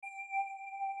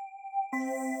This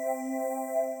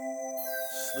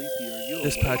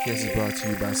podcast is brought to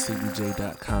you by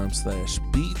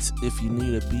sleepyj.com/beats. If you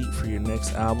need a beat for your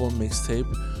next album,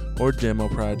 mixtape, or demo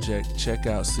project, check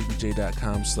out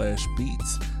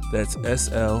sleepyj.com/beats. That's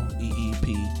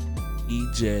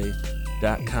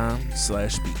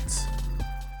SLEEPEJ.com/beats.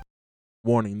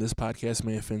 Warning, this podcast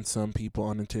may offend some people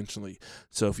unintentionally.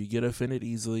 So if you get offended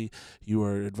easily, you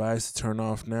are advised to turn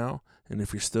off now. And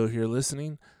if you're still here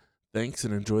listening, thanks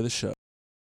and enjoy the show.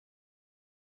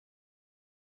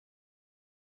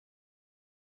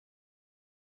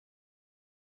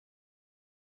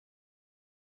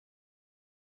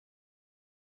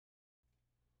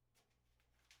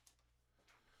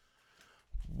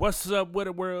 What's up with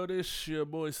the world? It's your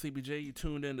boy Sleepy J. You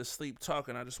tuned in to Sleep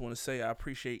Talking. I just want to say I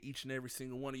appreciate each and every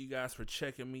single one of you guys for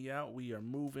checking me out. We are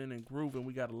moving and grooving.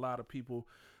 We got a lot of people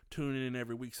tuning in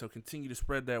every week, so continue to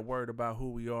spread that word about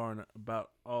who we are and about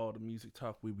all the music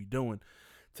talk we be doing.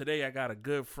 Today I got a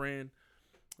good friend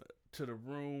to the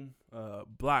room,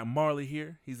 Block Marley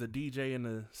here. He's a DJ in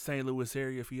the St. Louis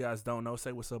area. If you guys don't know,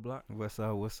 say what's up, Block. What's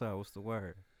up? What's the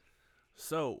word?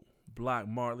 So, Block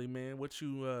Marley, man, what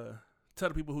you tell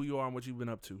the people who you are and what you've been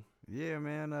up to. Yeah,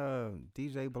 man.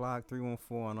 DJ Block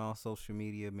 314 on all social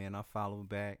media, man. I follow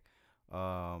back.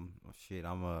 I'm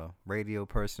a radio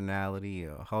personality,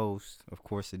 a host, of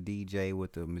course, a DJ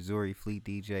with the Missouri Fleet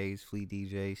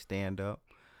DJs stand up.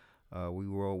 We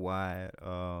worldwide.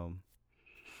 I'm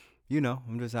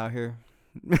just out here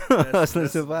hustling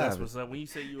That's surviving. what's up. When you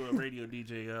say you were a radio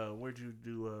DJ, where'd you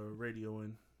do radio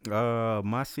in?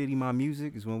 My City, My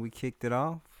Music is when we kicked it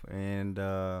off, and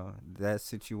that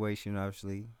situation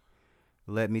obviously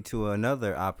led me to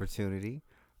another opportunity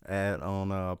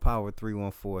on Power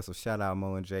 314. So shout out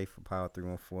Mo and Jay for Power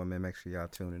 314, man. Make sure y'all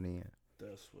tuning in.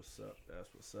 That's what's up.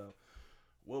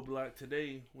 Well, Black,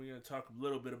 today we're gonna talk a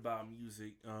little bit about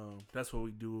music. That's what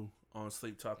we do on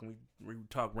Sleep Talking. We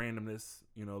talk randomness,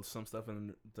 some stuff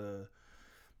in the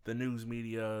news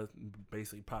media,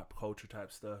 basically pop culture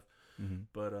type stuff. Mm-hmm.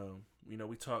 But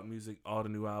we talk music, all the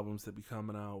new albums that be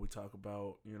coming out. We talk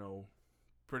about,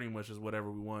 pretty much just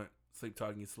whatever we want. Sleep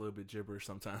Talking gets a little bit gibberish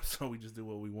sometimes, so we just do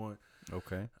what we want.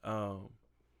 Okay.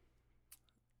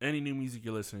 Any new music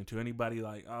you're listening to? Anybody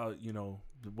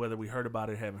whether we heard about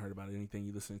it or haven't heard about it, anything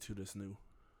you listening to that's new?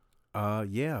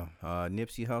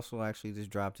 Nipsey Hussle actually just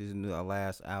dropped his new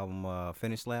last album,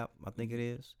 Finish Lap, I think it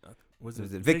is. Was it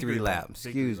Victory Lap? Victory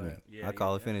Excuse me. Lap. Yeah, I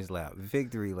call it Finish Lap.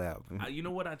 Victory Lap. You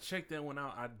know what? I checked that one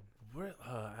out.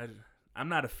 I'm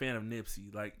not a fan of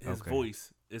Nipsey. Like his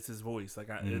voice, it's his voice. Like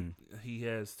he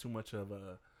has too much of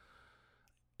a.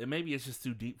 Maybe it's just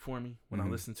too deep for me when I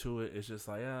listen to it. It's just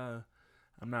like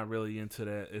I'm not really into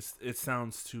that. It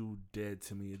sounds too dead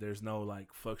to me. There's no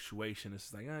like fluctuation.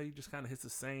 It's like he just kind of hits the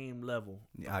same level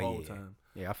the whole time.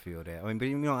 Yeah, I feel that. But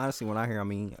honestly, when I hear,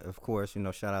 of course,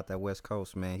 shout out that West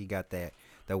Coast, man. He got that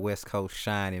West Coast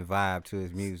shine and vibe to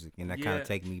his music, and that kind of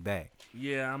take me back.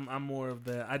 Yeah, I'm more of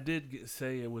that. I did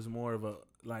say it was more of a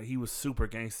like he was super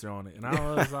gangster on it, and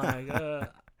I was like,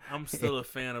 I'm still a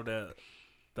fan of that,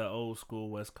 the old school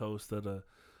West Coast of the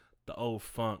old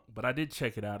funk. But I did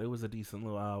check it out. It was a decent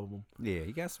little album. Yeah,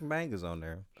 he got some bangers on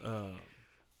there.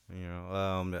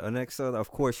 The next, of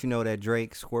course, that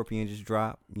Drake Scorpion just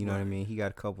dropped. You know what I mean? He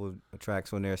got a couple of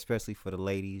tracks on there, especially for the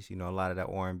ladies. A lot of that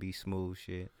R&B smooth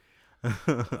shit.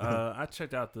 I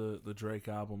checked out the Drake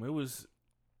album.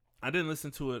 I didn't listen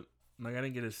to it. Like I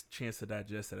didn't get a chance to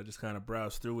digest it. I just kind of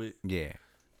browsed through it. Yeah.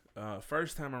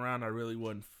 First time around, I really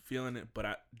wasn't feeling it.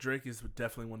 But Drake is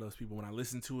definitely one of those people. When I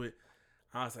listen to it,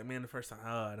 I was like, man, the first time,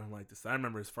 I don't like this. I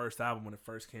remember his first album when it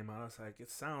first came out. I was like,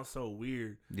 it sounds so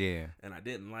weird. Yeah. And I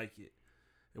didn't like it.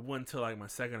 It wasn't until like my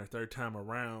second or third time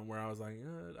around where I was like,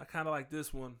 I kind of like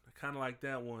this one. I kind of like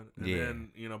that one. And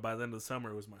then, by the end of the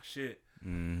summer, it was my shit.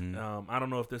 Mm-hmm. I don't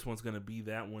know if this one's going to be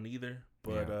that one either.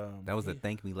 But that was the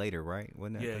Thank Me Later, right?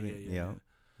 Wasn't that? Yeah.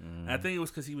 Mm-hmm. I think it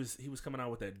was because he was coming out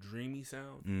with that dreamy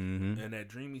sound, and that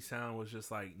dreamy sound was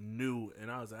just like new, and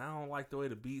I was like, I don't like the way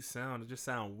the beats sound. It just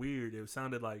sounded weird. It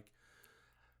sounded like,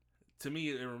 to me,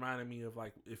 it reminded me of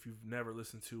like if you've never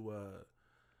listened to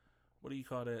what do you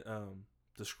call that?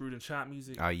 The Screwed and Chopped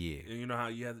music. Oh yeah. And you know how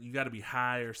you got to be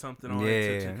high or something on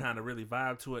it to kind of really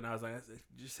vibe to it, and I was like, it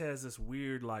just has this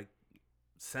weird like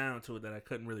sound to it that I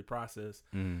couldn't really process.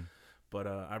 But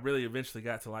I really eventually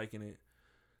got to liking it.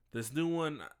 This new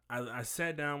one, I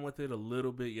sat down with it a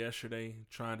little bit yesterday,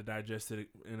 trying to digest it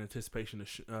in anticipation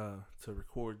to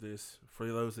record this. For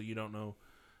those that you don't know,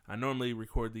 I normally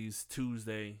record these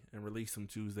Tuesday and release them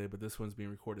Tuesday, but this one's being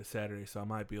recorded Saturday, so I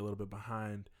might be a little bit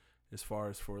behind as far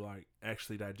as for like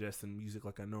actually digesting music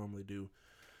like I normally do.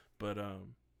 But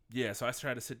Yeah, so I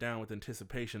tried to sit down with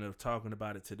anticipation of talking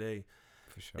about it today.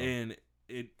 For sure. And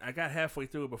I got halfway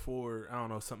through it before, I don't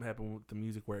know, something happened with the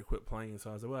music where it quit playing. So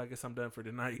I was like, well, I guess I'm done for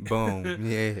tonight. Boom.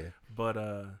 Yeah. But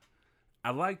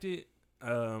I liked it.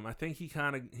 I think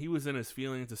he was in his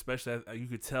feelings, especially you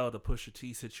could tell the Pusha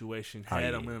T situation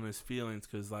had him in his feelings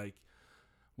because, like,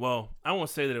 well, I won't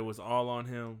say that it was all on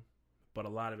him, but a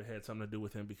lot of it had something to do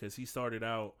with him because he kind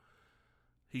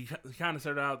of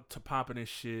started out to popping his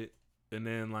shit, and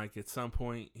then like at some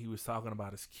point he was talking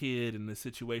about his kid and the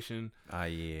situation. Oh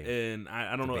yeah. And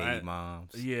I don't know. Baby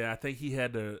moms. Yeah, I think he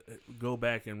had to go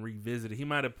back and revisit it. He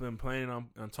might have been planning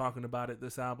on talking about it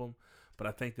this album. But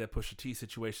I think that Pusha T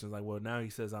situation is like, well, now he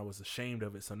says I was ashamed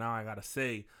of it. So now I got to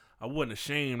say I wasn't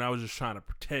ashamed. I was just trying to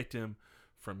protect him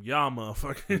from y'all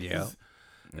motherfuckers. Yeah.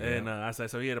 And I said,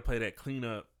 so he had to play that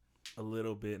cleanup a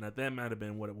little bit. And that might have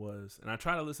been what it was. And I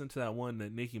tried to listen to that one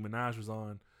that Nicki Minaj was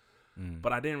on.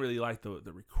 But I didn't really like the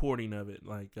recording of it.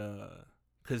 Like,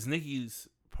 because Nicki's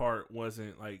part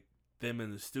wasn't like them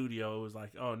in the studio. It was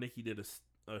like, oh, Nicki did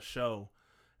a show.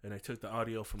 And they took the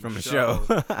audio from the show.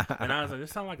 And I was like,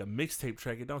 this sounds like a mixtape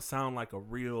track. It don't sound like a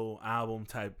real album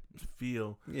type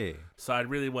feel. Yeah. So I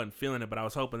really wasn't feeling it, but I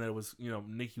was hoping that it was,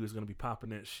 Nicki was going to be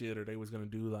popping that shit or they was going to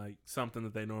do like something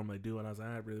that they normally do. And I was like,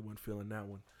 I really wasn't feeling that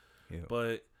one. Yeah.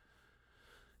 But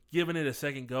giving it a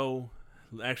second go,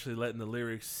 actually letting the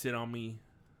lyrics sit on me,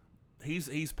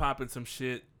 he's popping some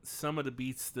shit. Some of the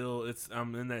beats still,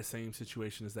 I'm in that same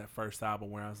situation as that first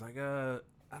album where I was like,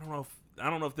 I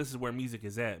don't know if this is where music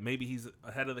is at. Maybe he's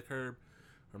ahead of the curve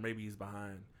or maybe he's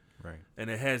behind. Right. And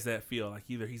it has that feel. Like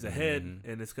either he's ahead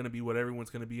and it's going to be what everyone's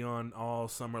going to be on all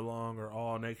summer long or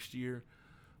all next year,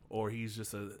 or he's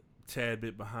just a tad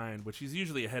bit behind, which he's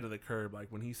usually ahead of the curve. Like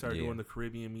when he started doing the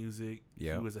Caribbean music,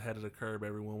 he was ahead of the curve.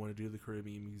 Everyone wanted to do the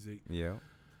Caribbean music. Yeah.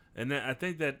 And I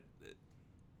think that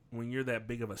when you're that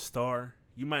big of a star,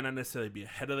 you might not necessarily be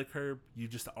ahead of the curve. You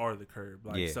just are the curve.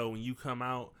 Like so when you come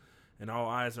out, and all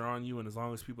eyes are on you, and as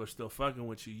long as people are still fucking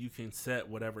with you, you can set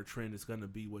whatever trend is going to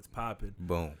be what's popping.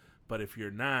 Boom. But if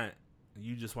you're not,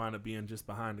 you just wind up being just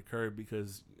behind the curve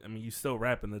because, I mean, you still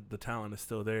rapping. The talent is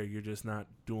still there. You're just not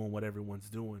doing what everyone's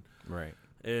doing. Right.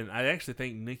 And I actually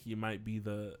think Nicki might be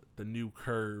the new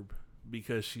Curb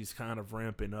because she's kind of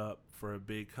ramping up for a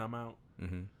big come out.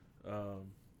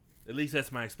 At least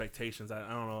that's my expectations. I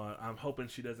don't know. I'm hoping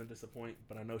she doesn't disappoint,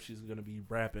 but I know she's going to be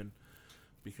rapping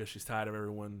because she's tired of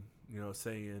everyone,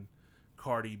 saying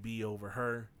Cardi B over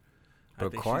her.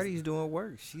 But Cardi's doing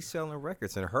work. She's selling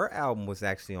records, and her album was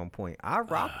actually on point. I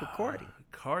rock with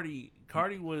Cardi.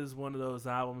 Cardi was one of those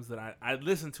albums that I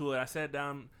listened to it. I sat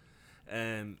down,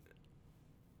 and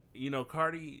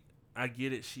Cardi, I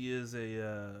get it. She is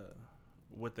a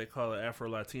what they call an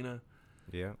Afro-Latina.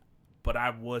 Yeah. But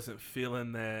I wasn't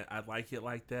feeling that I like it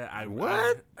like that. I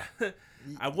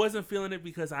wasn't feeling it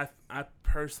because I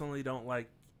personally don't like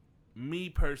me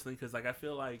personally because like I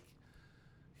feel like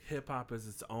hip hop is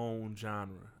its own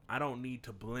genre. I don't need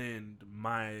to blend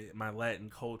my Latin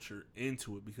culture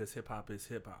into it because hip hop is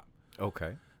hip hop.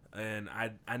 Okay. And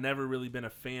I never really been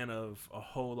a fan of a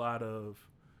whole lot of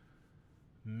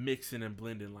mixing and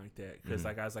blending like that because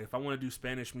like I was like, if I want to do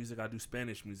Spanish music, I'll do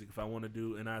Spanish music. If I want to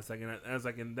do, and I was like,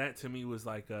 and that to me was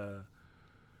like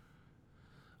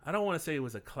I don't want to say it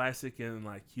was a classic and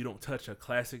like you don't touch a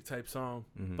classic type song,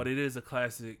 but it is a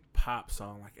classic pop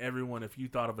song. Like everyone, if you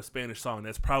thought of a Spanish song,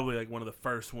 that's probably like one of the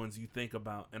first ones you think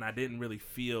about. And I didn't really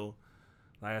feel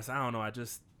like I don't know. I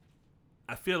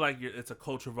feel like it's a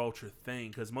culture vulture thing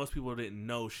because most people didn't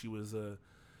know she was a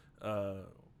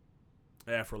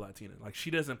Afro-Latina. Like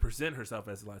she doesn't present herself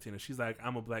as a Latina. She's like,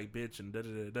 I'm a black bitch and da da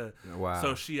da da. Wow.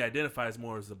 So she identifies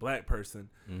more as a black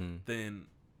person than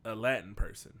a Latin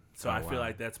person. So I feel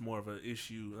like that's more of an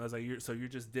issue. I was like, you're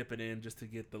just dipping in just to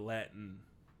get the Latin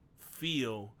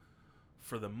feel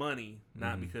for the money,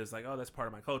 not because like, oh, that's part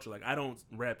of my culture. Like I don't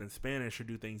rap in Spanish or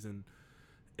do things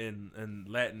in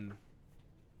Latin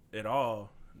at all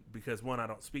because one, I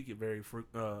don't speak it very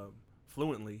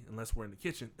fluently unless we're in the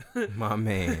kitchen. My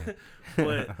man.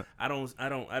 But I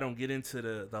don't get into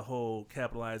the whole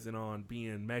capitalizing on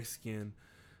being Mexican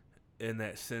in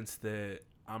that sense that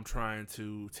I'm trying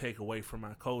to take away from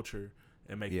my culture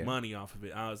and make money off of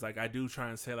it. I was like, I do try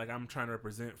and say like I'm trying to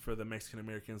represent for the Mexican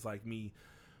Americans like me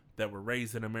that were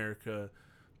raised in America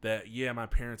that my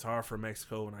parents are from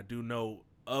Mexico and I do know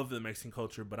of the Mexican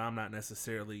culture, but I'm not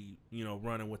necessarily,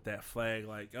 running with that flag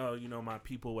like, oh, my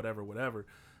people, whatever.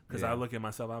 Because I look at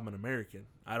myself, I'm an American.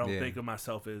 I don't think of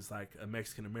myself as like a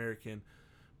Mexican American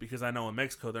because I know in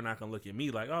Mexico they're not gonna look at me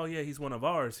like, oh yeah, he's one of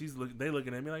ours. They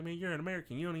looking at me like, man, you're an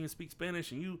American. You don't even speak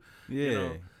Spanish, and you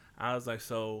know. I was like,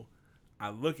 so I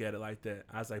look at it like that.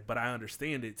 I was like, but I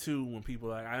understand it too when people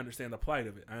like, I understand the plight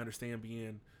of it. I understand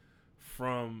being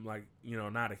from like,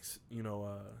 not,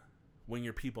 when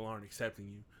your people aren't accepting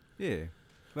you. Yeah.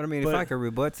 But I mean, if I could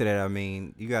rebut to that, I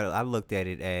mean, I looked at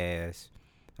it as,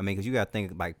 because you got to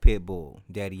think like Pitbull,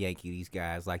 Daddy Yankee, these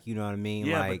guys, like, you know what I mean?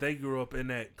 Yeah, like, but they grew up in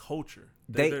that culture.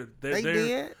 They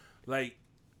did? Like,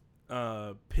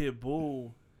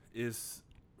 Pitbull is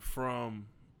from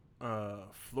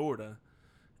Florida,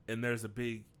 and there's a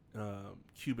big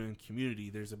Cuban community.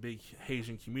 There's a big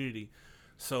Haitian community.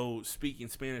 So speaking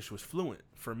Spanish was fluent.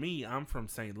 For me, I'm from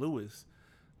St. Louis.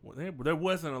 Well, there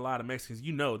wasn't a lot of Mexicans.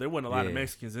 There wasn't a lot of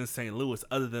Mexicans in St. Louis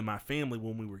other than my family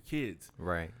when we were kids.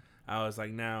 Right. I was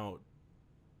like, now,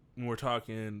 when we're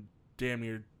talking damn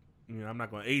near, I'm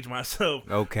not going to age myself.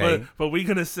 Okay. But we're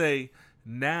going to say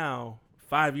now,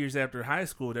 5 years after high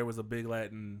school, there was a big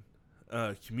Latin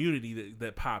community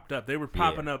that popped up. They were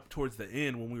popping up towards the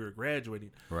end when we were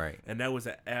graduating. Right. And that was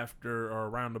after or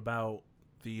around about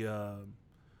the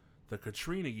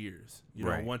Katrina years.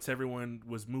 Once everyone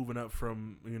was moving up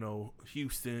from,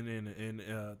 Houston and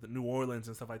the New Orleans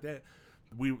and stuff like that,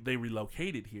 they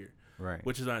relocated here. Right.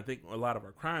 Which is, I think, a lot of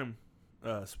our crime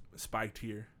spiked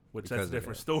here, which that's a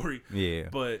different story. Yeah.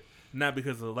 But not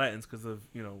because of the Latins, because of,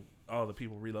 all the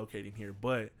people relocating here.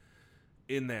 But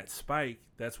in that spike,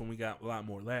 that's when we got a lot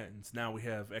more Latins. Now we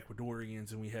have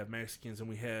Ecuadorians and we have Mexicans and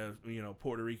we have,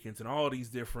 Puerto Ricans and all these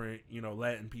different,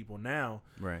 Latin people now.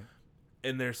 Right.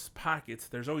 And there's pockets.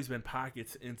 There's always been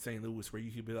pockets in St. Louis where you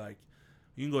could be like,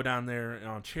 you can go down there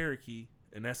on Cherokee,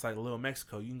 and that's like Little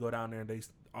Mexico. You can go down there and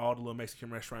all the little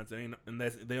Mexican restaurants,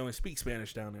 they only speak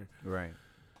Spanish down there. Right.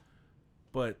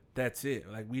 But that's it.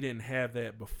 Like, we didn't have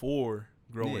that before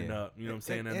growing up. You know what I'm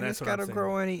saying? And that's it's got to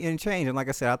grow and change. And like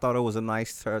I said, I thought it was a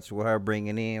nice touch with her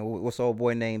bringing in what's old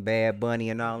boy named Bad Bunny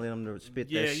and all of them to spit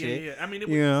that shit. Yeah. I mean, it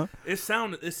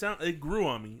grew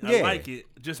on me. Yeah. I like it.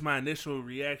 Just my initial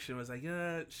reaction was like,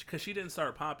 because she didn't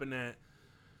start popping that.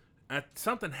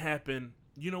 Something happened.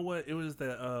 You know what? It was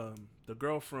the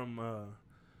girl from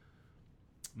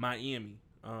Miami.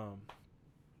 Girl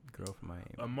from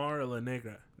Miami. Amara La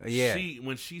Negra. Yeah.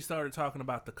 When she started talking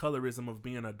about the colorism of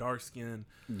being a dark-skinned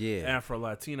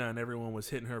Afro-Latina, and everyone was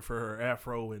hitting her for her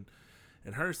afro and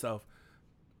herself,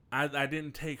 I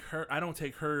don't take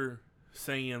her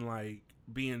saying like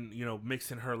being,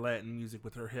 mixing her Latin music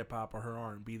with her hip-hop or her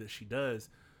R&B that she does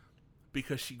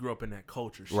because she grew up in that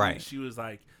culture. She was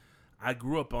like, I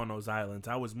grew up on those islands.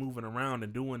 I was moving around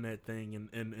and doing that thing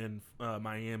in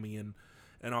Miami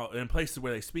and all in places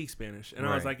where they speak Spanish. And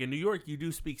I was like, in New York, you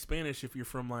do speak Spanish if you're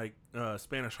from like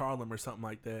Spanish Harlem or something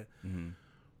like that. Mm-hmm.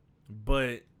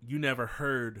 But you never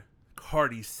heard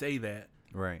Cardi say that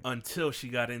until she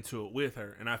got into it with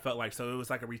her. And I felt like, so it was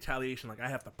like a retaliation. Like, I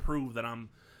have to prove that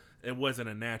it wasn't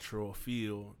a natural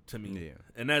feel to me. Yeah.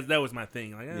 And that was my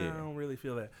thing. Like, I don't really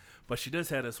feel that. But she does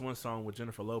have this one song with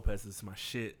Jennifer Lopez. It's my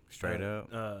shit. Straight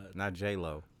up. Not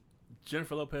J-Lo.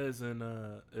 Jennifer Lopez and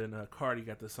Cardi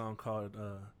got this song called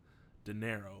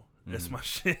Dinero. That's my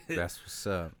shit. That's what's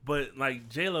up. But like,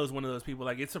 J-Lo is one of those people.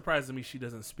 Like, it surprises me she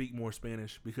doesn't speak more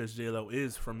Spanish because J-Lo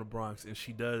is from the Bronx and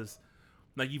she does.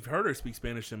 Like, you've heard her speak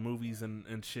Spanish in movies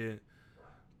and shit,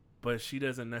 but she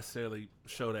doesn't necessarily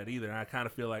show that either. And I kind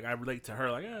of feel like I relate to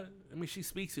her. Like, she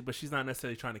speaks it, but she's not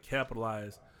necessarily trying to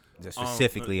capitalize just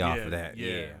specifically off of that.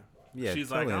 Yeah, she's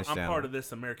totally like, I'm part of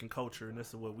this American culture, and this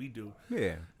is what we do.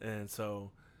 Yeah. And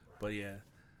so, but yeah.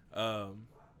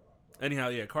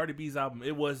 Anyhow, Cardi B's album,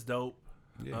 it was dope.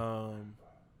 Yeah.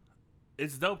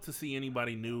 It's dope to see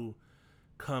anybody new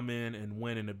come in and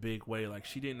win in a big way. Like,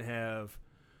 she didn't have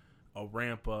a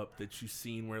ramp up that you've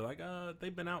seen where like,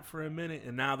 they've been out for a minute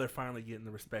and now they're finally getting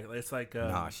the respect. It's like,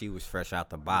 nah, she was fresh out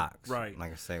the box. Right.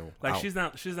 Like I say, like she's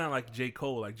not like J.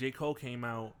 Cole. Like, J. Cole came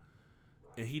out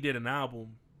and he did an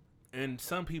album. And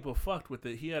some people fucked with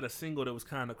it. He had a single that was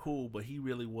kind of cool, but he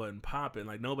really wasn't popping.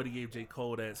 Like, nobody gave J.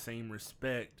 Cole that same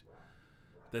respect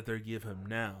that they give him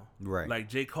now. Right. Like,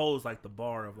 J. Cole's like the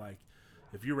bar of, like,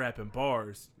 if you're rapping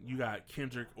bars, you got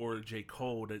Kendrick or J.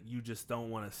 Cole that you just don't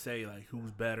want to say, like,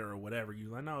 who's better or whatever.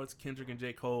 You're like, no, it's Kendrick and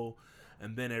J. Cole,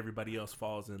 and then everybody else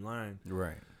falls in line.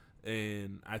 Right.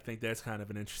 And I think that's kind of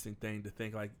an interesting thing to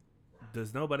think, like,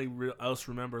 does nobody else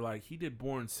remember, like, he did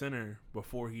Born Sinner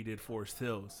before he did Forest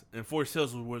Hills. And Forest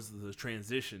Hills was the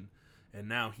transition, and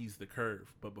now he's the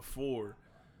curve. But before,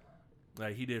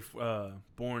 like, he did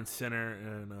Born Sinner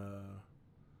and,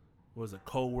 what was it,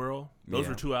 Cold World? Those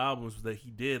were two albums that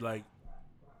he did. Like,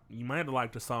 you might have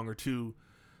liked a song or two,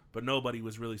 but nobody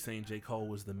was really saying J. Cole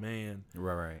was the man.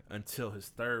 Right. Until his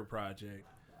third project.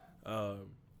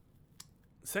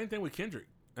 Same thing with Kendrick.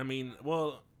 I mean,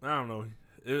 well, I don't know.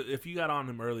 If you got on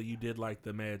him early, you did like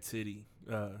the Mad City,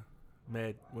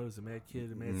 Mad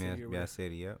Kid, Mad City, Mad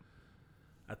City, yep.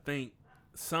 I think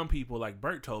some people like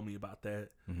Bert told me about that,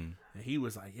 and he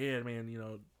was like, "Yeah, man, you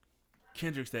know,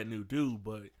 Kendrick's that new dude,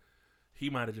 but he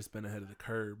might have just been ahead of the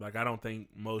curve. Like, I don't think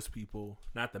most people,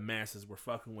 not the masses, were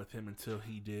fucking with him until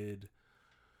he did."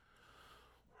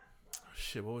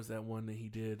 Shit, what was that one that he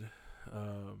did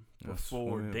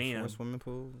before? Damn, swimming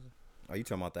pools. Are you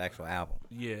talking about the actual album?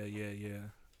 Yeah.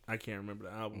 I can't remember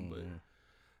the album, but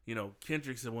you know,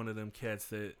 Kendrick's one of them cats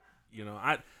that, you know,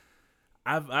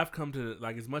 I've come to,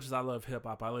 like, as much as I love hip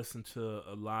hop, I listen to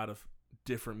a lot of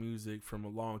different music from a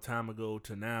long time ago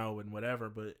to now and whatever.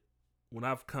 But when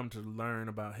I've come to learn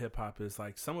about hip hop, is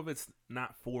like some of it's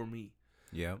not for me.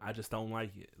 Yeah, I just don't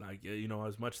like it. Like, you know,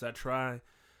 as much as I try.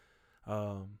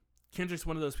 Kendrick's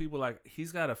one of those people, like,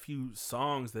 he's got a few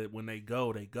songs that when they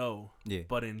go, they go. Yeah.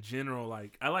 But in general,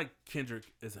 like, I like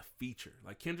Kendrick as a feature.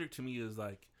 Like, Kendrick to me is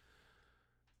like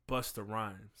Busta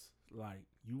Rhymes. Like,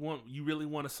 you really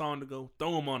want a song to go,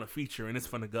 throw him on a feature and it's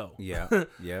gonna go. Yeah.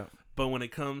 Yeah. But when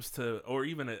it comes to, or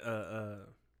even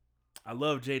I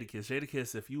love Jadakiss.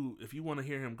 Jadakiss, if you want to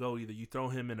hear him go, either you throw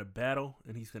him in a battle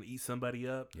and he's gonna eat somebody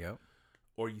up. Yep.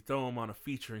 Or you throw him on a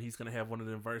feature and he's gonna have one of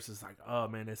them verses like, oh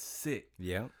man, that's sick.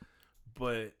 Yeah.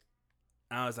 But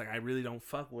I was like, I really don't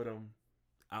fuck with him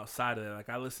outside of that. Like,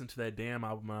 I listened to that Damn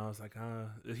album and I was like,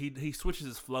 he switches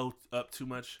his flow up too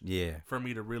much. Yeah. For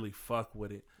me to really fuck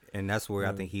with it. And that's where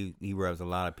I think he rubs a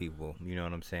lot of people. You know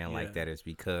what I'm saying? Yeah. Like that is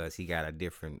because he got a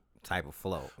different type of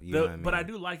flow. You know what I mean? But I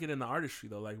do like it in the artistry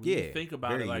though. Like, when you think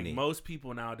about it, like unique. Most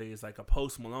people nowadays, like a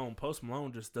Post Malone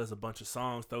just does a bunch of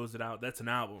songs, throws it out. That's an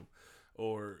album.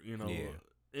 Or, you know,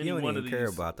 he don't even care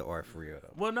about the art for real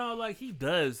though. Well, no, like he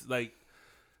does. Like,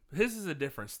 his is a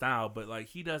different style, but like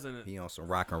he doesn't. He on some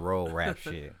rock and roll rap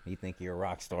shit. He think he a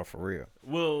rock star for real.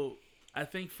 Well, I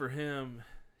think for him,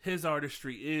 his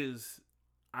artistry is,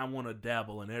 I want to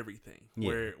dabble in everything.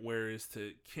 Yeah. Whereas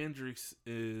to Kendrick's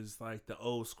is like the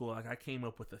old school. Like, I came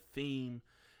up with a theme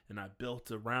and I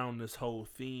built around this whole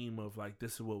theme of like,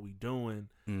 this is what we doing.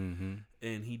 Mm-hmm.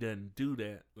 And he doesn't do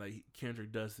that. Like,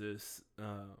 Kendrick does this.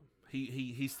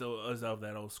 He still is of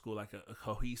that old school, like a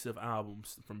cohesive album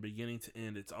from beginning to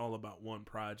end. It's all about one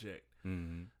project.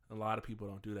 Mm-hmm. A lot of people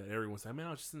don't do that. Everyone's like, man,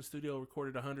 I was just in the studio,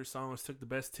 recorded 100 songs, took the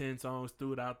best 10 songs,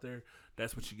 threw it out there.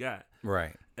 That's what you got.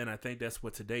 Right. And I think that's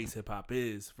what today's hip hop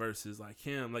is versus like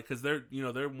him. Like, cause they're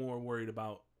more worried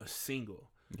about a single.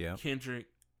 Yeah. Kendrick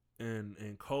and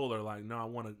Cole are like, no, I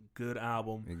want a good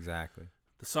album. Exactly.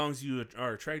 The songs you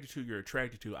are attracted to, you're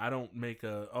attracted to. I don't make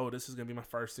this is going to be my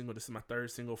first single, this is my third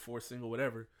single, fourth single,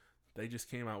 whatever. They just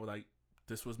came out with like,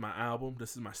 this was my album,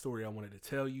 this is my story I wanted to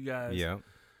tell you guys. Yeah.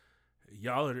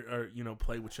 Y'all are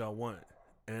play what y'all want.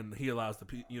 And he allows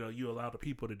you allow the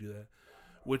people to do that,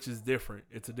 which is different.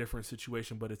 It's a different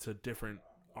situation, but it's a different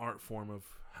art form of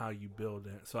how you build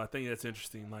that. So I think that's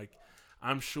interesting. Like,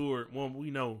 I'm sure, well, we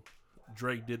know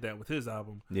Drake did that with his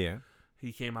album. Yeah.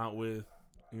 He came out with,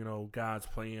 God's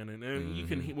Plan, and you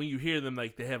can, when you hear them,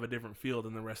 like, they have a different feel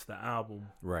than the rest of the album.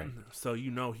 Right. So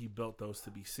he built those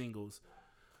to be singles.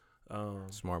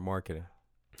 Smart marketing.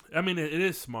 I mean, it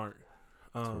is smart.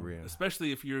 For real.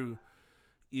 Especially if you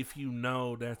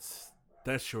know that's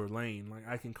your lane. Like,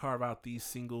 I can carve out these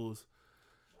singles.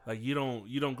 Like, you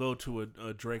don't go to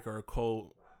a Drake or a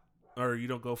Cole, or you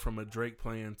don't go from a Drake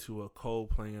plan to a Cole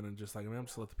plan and just like, I'm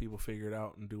just let the people figure it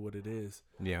out and do what it is.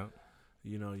 Yeah.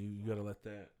 You gotta let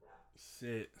that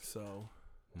sit. So,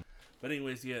 but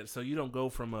anyways, yeah. So you don't go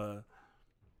from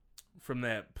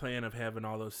that plan of having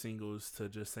all those singles to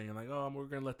just saying like, oh, we're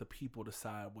gonna let the people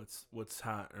decide what's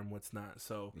hot and what's not.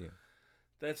 So yeah,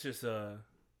 that's just I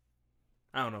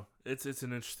don't know. It's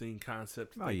an interesting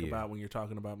concept to think about when you're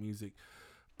talking about music.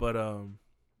 But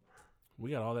we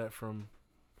got all that from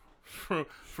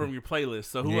your playlist.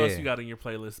 So who else you got in your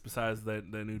playlist besides that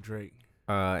new Drake?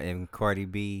 And Cardi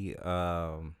B.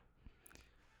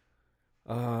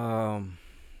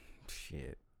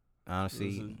 Shit.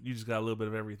 Honestly, you just got a little bit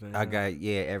of everything. I got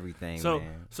everything. So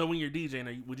man. So when you're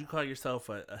DJing, would you call yourself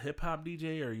a hip hop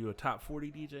DJ or are you a top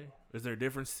 40 DJ? Is there a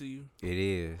difference to you? It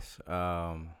is.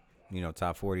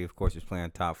 Top 40. Of course, is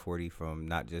playing top 40 from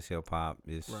not just hip hop.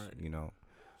 It's right.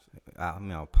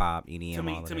 Pop, EDM.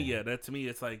 To me,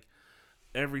 it's like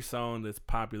every song that's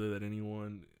popular that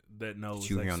anyone that knows.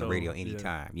 You hear on the radio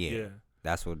anytime. Yeah.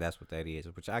 That's what that is.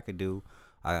 Which I could do.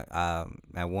 I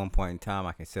at one point in time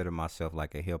I consider myself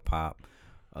like a hip hop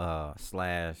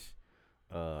slash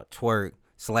twerk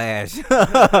slash you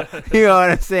know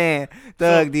what I'm saying,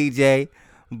 thug DJ.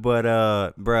 But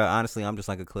bruh, honestly, I'm just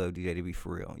like a club DJ to be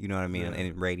for real. You know what I mean?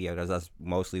 And radio, that's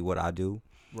mostly what I do.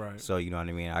 Right. So you know what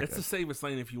I mean. It's the safest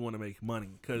lane if you want to make money,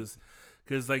 because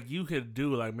like you could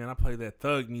do like, man, I play that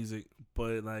thug music,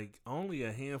 but like only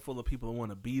a handful of people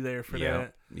want to be there for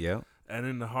that. Yeah. And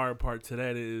then the hard part to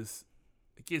that is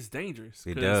it gets dangerous.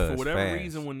 It does. For whatever fast.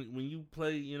 reason, when you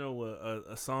play, you know,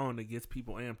 a song that gets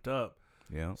people amped up,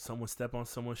 someone step on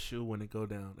someone's shoe when it go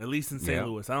down. At least in St.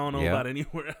 Louis. I don't know about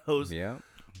anywhere else. Yeah.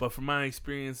 But from my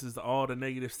experiences, all the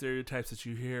negative stereotypes that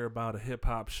you hear about a hip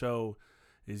hop show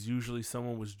is usually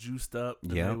someone was juiced up.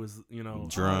 Yeah. They was, you know,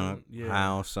 drunk, high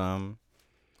on something.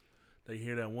 They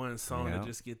hear that one song that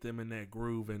just get them in that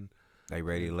groove and they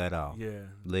ready to let off. Yeah.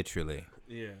 Literally.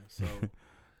 Yeah. So.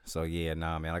 So yeah,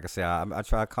 nah, man. Like I said, I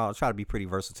try to be pretty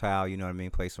versatile. You know what I mean?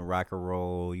 Play some rock and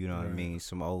roll. You know what I mean?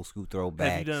 Some old school throwbacks.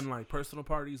 Have you done like personal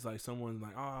parties? Like someone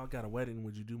like, oh, I got a wedding.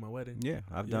 Would you do my wedding? Yeah,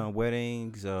 I've done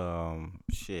weddings.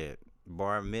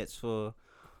 Bar mitzvah.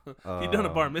 You done a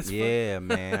bar mitzvah? Yeah,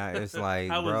 man. It's like,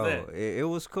 how bro, was that? It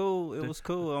was cool. It was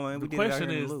cool. I mean, we the did it out question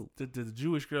here in is, the loop. did the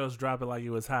Jewish girls drop it like it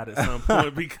was hot at some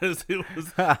point because it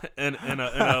was in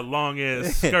a long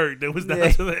ass skirt that was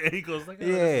down to the ankles? Like, this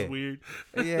is weird.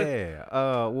 Yeah.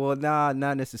 Well, nah,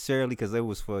 not necessarily, because it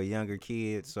was for younger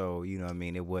kids. So you know what I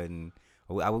mean. It wasn't.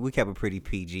 We kept it pretty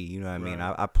PG. You know what I mean.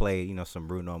 I played, you know, some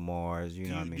Bruno Mars. You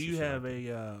know what I mean. Do you have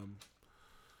a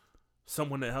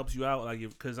someone that helps you out, like,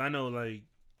 because I know like.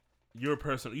 Your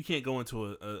person, you can't go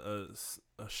into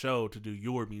a show to do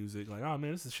your music like, oh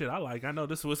man, this is shit I like. I know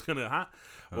this is what's gonna hot.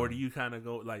 Or do you kind of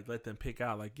go like let them pick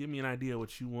out, like, give me an idea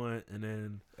what you want, and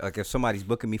then like if somebody's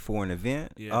booking me for an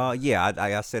event,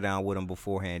 I sit down with them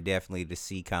beforehand, definitely, to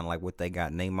see kind of like what they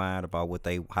got in their mind about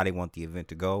how they want the event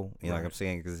to go. You know, like I'm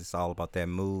saying, because it's all about that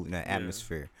mood and that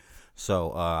atmosphere.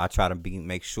 So I try to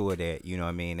make sure that, you know what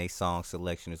I mean, they song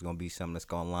selection is gonna be something that's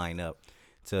gonna line up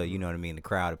to, you know what I mean, the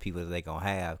crowd of people that they gonna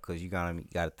have, because you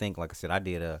gotta think. Like I said, I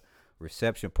did a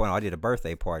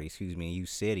birthday party, in U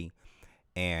City,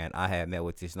 and I had met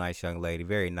with this nice young lady,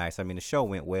 very nice. I mean, the show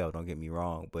went well, don't get me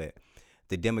wrong, but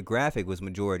the demographic was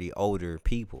majority older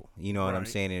people. You know what I'm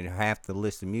saying? And half the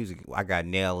list of music, I got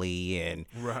Nelly and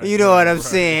you know what I'm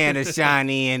saying,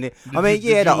 Ashanti, and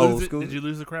the old school. Did you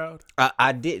lose the crowd?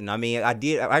 I didn't. I mean, I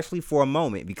did actually for a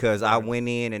moment, because I went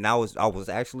in and I was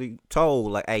actually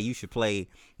told, like, hey, you should play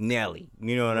Nelly.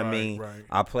 You know what I mean? Right.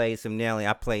 I played some Nelly.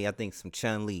 I played, I think, some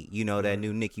Chun-Li. You know, that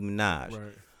new Nicki Minaj.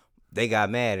 Right. They got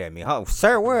mad at me. Oh,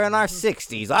 sir, we're in our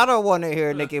 60s. I don't want to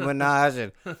hear Nicki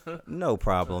Minaj. And no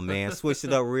problem, man. Switched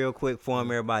it up real quick for them.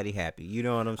 Everybody happy. You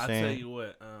know what I'm saying? I tell you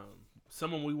what,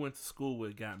 someone we went to school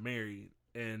with got married,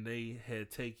 and they had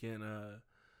taken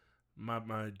my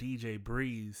DJ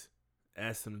Breeze,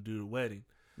 asked him to do the wedding.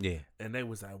 Yeah. And they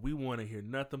was like, we want to hear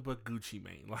nothing but Gucci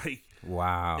Mane. Like,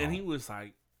 wow. And he was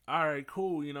like, all right,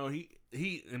 cool. You know, he's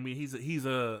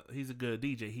a good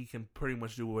DJ. He can pretty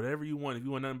much do whatever you want. If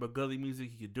you want nothing but gully music,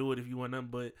 he can do it. If you want nothing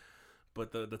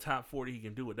but the top 40, he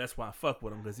can do it. That's why I fuck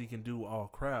with him, because he can do all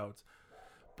crowds.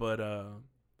 But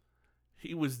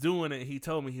he was doing it. He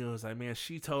told me, he was like, man,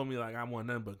 she told me, like, I want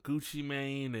nothing but Gucci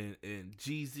Mane and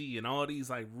Jeezy and all these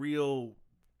like real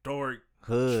dark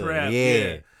hood trap.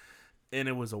 Yeah. And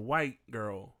it was a white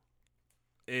girl,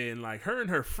 and like her and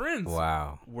her friends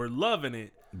were loving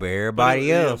it. But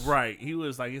everybody else. Yeah, right. He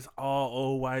was like, it's all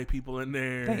old white people in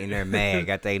there. They in there mad,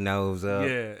 got their nose up.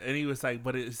 Yeah. And he was like,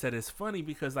 but it said it's funny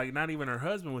because like not even her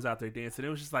husband was out there dancing. It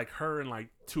was just like her and like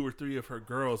 2 or 3 of her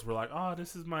girls were like, oh,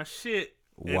 this is my shit.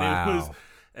 Wow.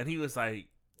 And he was like,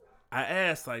 I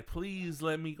asked, like, please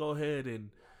let me go ahead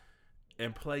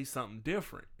and play something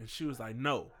different. And she was like,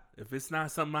 no. If it's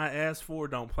not something I asked for,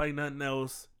 don't play nothing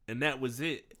else. And that was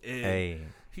it. And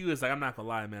he was like, I'm not gonna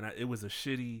lie, man. It was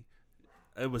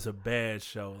a bad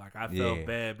show. Like, I felt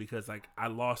bad because like I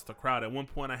lost the crowd. At one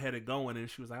point I had it going, and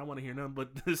she was like, I want to hear nothing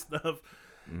but this stuff.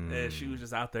 And she was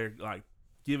just out there like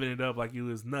giving it up like it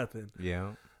was nothing.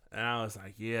 Yeah. And I was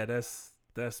like, yeah, that's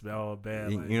all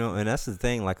bad. Like, you know, and that's the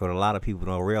thing, like, what a lot of people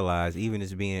don't realize, even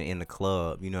as being in the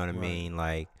club, you know what I mean?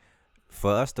 Like,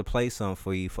 for us to play something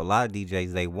for you, for a lot of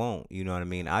DJs, they won't. You know what I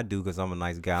mean? I do, because I'm a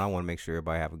nice guy. I want to make sure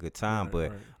everybody have a good time.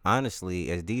 But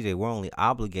honestly, as DJ, we're only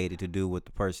obligated to do what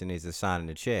the person is signing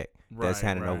the check. That's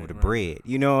handing over the bread.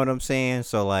 You know what I'm saying?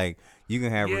 So, like, you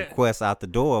can have requests out the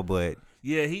door, but...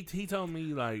 Yeah, he told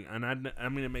me, like, and I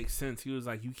mean, it makes sense. He was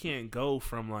like, you can't go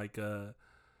from, like, a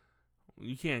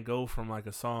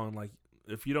song, like,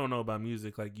 if you don't know about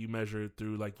music, like, you measure it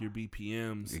through, like, your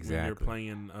BPMs when you're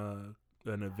playing...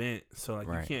 an event, so like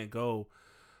you can't go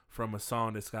from a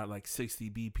song that's got like 60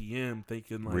 BPM,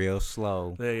 thinking like real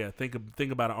slow. Yeah. Think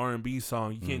about an R&B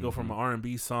song. You can't go from an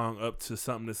R&B song up to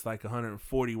something that's like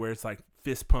 140 where it's like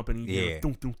fist pumping. And you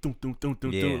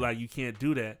get like you can't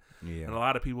do that. Yeah. And a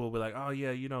lot of people will be like, oh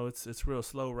yeah, it's real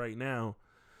slow right now.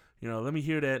 Let me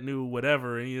hear that new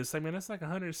whatever. And you say, man, that's like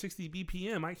 160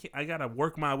 BPM. I gotta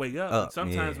work my way up. And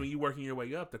sometimes when you're working your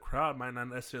way up, the crowd might not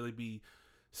necessarily be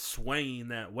swaying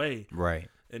that way. Right.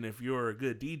 And if you're a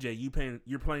good DJ,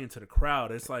 you're playing to the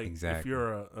crowd. It's like if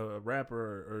you're a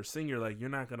rapper or a singer, like you're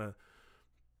not gonna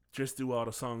just do all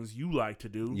the songs you like to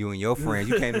do. You and your friends,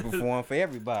 you came to perform for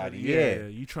everybody. Yeah,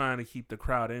 you trying to keep the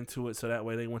crowd into it, so that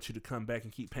way they want you to come back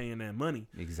and keep paying that money.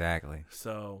 Exactly.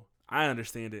 So I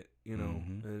understand it,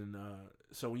 and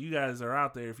so when you guys are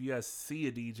out there, if you guys see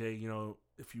a DJ,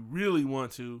 if you really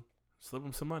want to, slip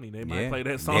them some money. They might play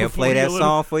that song. They'll play that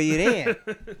song for you then.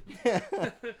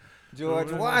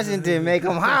 George Washington, make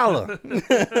them holler.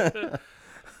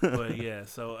 But yeah,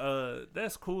 so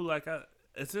that's cool. Like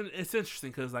it's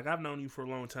interesting because like I've known you for a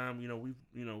long time.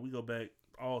 We go back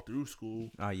all through school.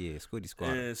 Oh yeah, Squiddy Squad.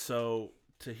 And so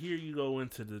to hear you go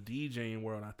into the DJing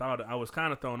world, I was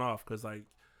kind of thrown off because like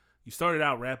you started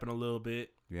out rapping a little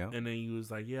bit, and then you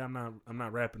was like, yeah, I'm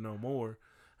not rapping no more.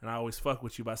 And I always fuck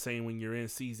with you by saying when you're in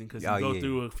season because you go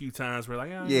through a few times where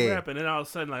like, I'm rapping. And all of a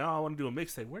sudden, like, I want to do a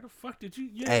mixtape. Where the fuck did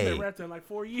you haven't been rapping in like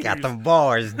 4 years. Got the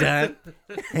bars done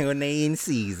when they in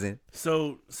season.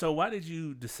 So why did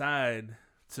you decide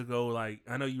to go, like,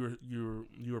 I know you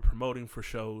were promoting for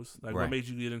shows. Like, what made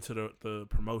you get into the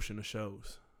promotion of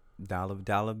shows? Dollar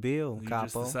bill, you Capo.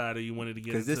 Just decided you wanted to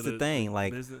get into this the thing,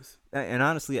 like, business? And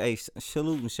honestly,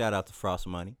 salute and shout out to Frost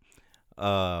Money.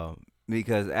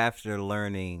 Because after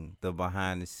learning the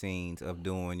behind the scenes of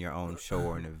doing your own show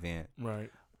or an event, right,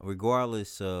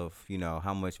 regardless of,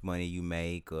 how much money you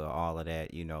make or all of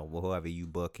that, whoever you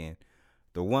booking,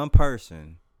 the one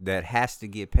person that has to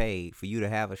get paid for you to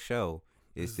have a show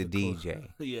is the DJ.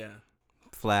 Yeah.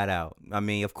 Flat out. I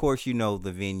mean, of course,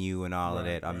 the venue and all of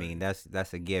that. I mean,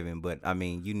 that's a given. But, I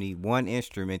mean, you need one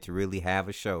instrument to really have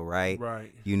a show, right?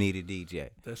 Right. You need a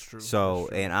DJ. That's true. So,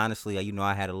 and honestly,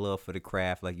 I had a love for the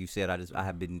craft. Like you said, I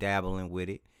have been dabbling with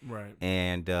it. Right.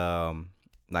 And,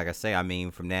 like I say, I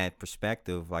mean, from that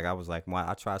perspective, like I was like, well,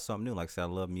 I try something new. Like I said, I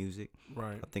love music.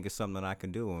 Right. I think it's something that I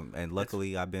can do. And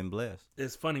luckily, I've been blessed.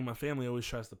 It's funny. My family always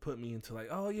tries to put me into like,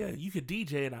 oh, yeah, you could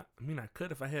DJ. And I mean, I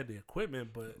could if I had the equipment,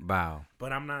 but wow.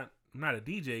 But I'm not a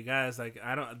DJ, guys. Like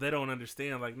they don't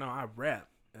understand. Like, no, I rap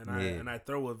and I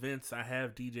throw events. I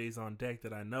have DJs on deck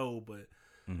that I know, but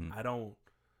I don't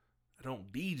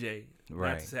DJ. Right.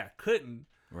 Not to say I couldn't.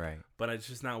 Right. But it's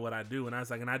just not what I do. And I was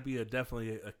like, and I'd be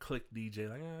definitely a click DJ.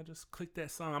 Like, just click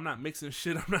that song. I'm not mixing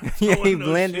shit. I'm not throwing no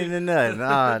blending shit. in nothing.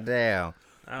 Oh, damn.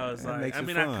 I was like, I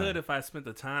mean, I could if I spent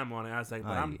the time on it. I was like,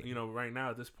 but I'm, right now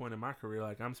at this point in my career,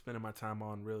 like I'm spending my time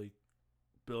on really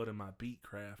building my beat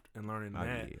craft and learning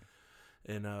that.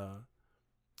 Yeah.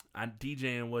 And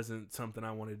DJing wasn't something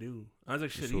I want to do. I was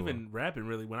like, shit, even rapping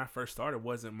really, when I first started,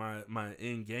 wasn't my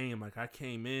end game. Like I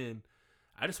came in,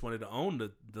 I just wanted to own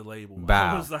the label.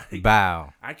 Bow. I was like,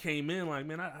 I came in like,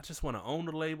 man, I just want to own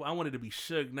the label. I wanted to be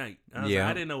Suge Knight. I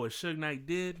didn't know what Suge Knight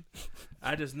did.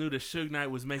 I just knew that Suge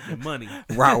Knight was making money.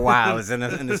 Right, while I was in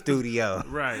the studio.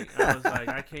 Right. I was like,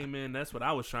 I came in, that's what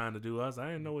I was trying to do. I was like, I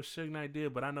didn't know what Suge Knight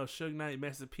did, but I know Suge Knight and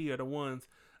Master P are the ones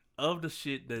of the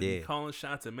shit that be calling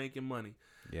shots and making money.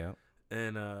 Yeah.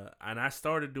 And I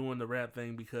started doing the rap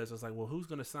thing because I was like, well, who's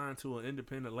going to sign to an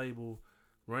independent label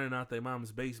running out their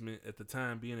mom's basement at the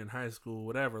time, being in high school,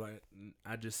 whatever? Like,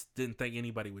 I just didn't think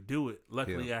anybody would do it.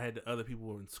 Luckily, I had other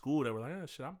people in school that were like, oh,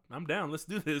 shit, I'm down. Let's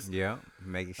do this. Yeah,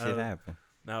 making shit happen.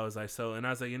 And I was like,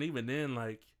 and even then,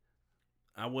 like,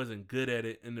 I wasn't good at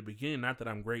it in the beginning. Not that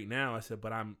I'm great now. I said,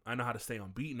 but I know how to stay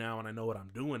on beat now, and I know what I'm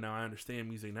doing now. I understand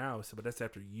music now. I said, but that's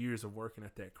after years of working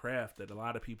at that craft that a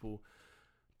lot of people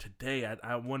today,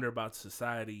 I wonder about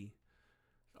society.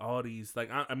 All these,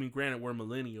 like, I mean, granted, we're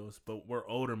millennials, but we're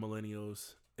older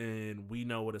millennials, and we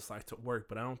know what it's like to work.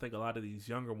 But I don't think a lot of these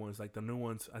younger ones, like the new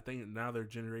ones, I think now they're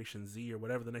Generation Z or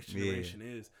whatever the next generation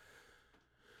is,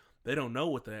 they don't know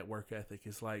what that work ethic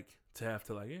is like to have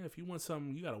to, like, if you want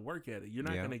something, you got to work at it. You're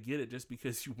not going to get it just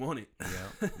because you want it.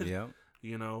 Yeah.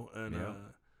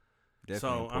 And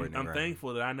so I'm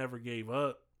thankful that I never gave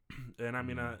up. And I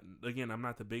mean, I'm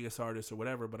not the biggest artist or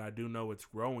whatever, but I do know it's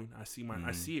growing. I see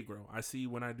I see it grow. I see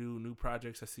when I do new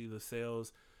projects, I see the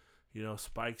sales,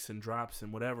 spikes and drops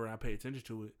and whatever. I pay attention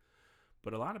to it.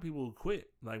 But a lot of people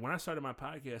quit. Like when I started my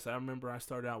podcast, I remember I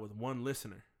started out with one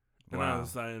listener. And I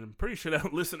was like, I'm pretty sure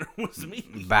that listener was me.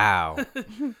 Wow.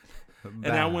 And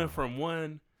I went from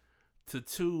 1 to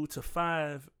 2 to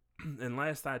 5 And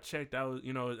last I checked, I was,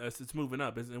 it's moving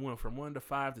up. It went from 1 to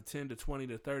 5 to 10 to 20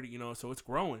 to 30. So it's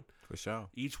growing For sure.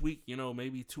 each week.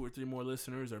 Maybe 2 or 3 more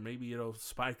listeners, or maybe it'll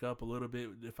spike up a little bit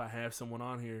if I have someone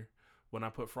on here. When I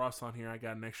put Frost on here, I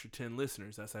got an extra 10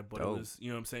 listeners. That's like, but it was,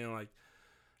 what I'm saying? Like,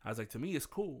 I was like, to me, it's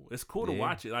cool. It's cool to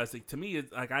watch it. I was like, to me,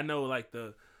 it's like, I know like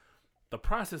the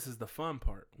process is the fun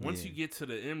part. Once you get to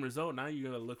the end result, now you're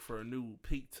gonna look for a new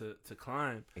peak to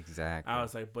climb. Exactly. I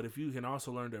was like, but if you can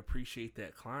also learn to appreciate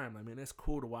that climb, I mean, that's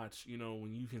cool to watch.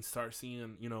 When you can start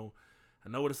seeing, I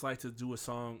know what it's like to do a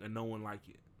song and no one like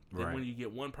it. Then when you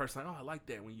get one person like, oh, I like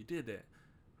that when you did that.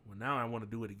 Well, now I want to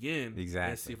do it again. Exactly.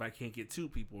 And see if I can't get 2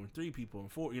 people and 3 people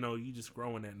and 4. You just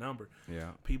growing that number. Yeah.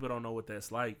 People don't know what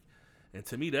that's like, and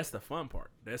to me, that's the fun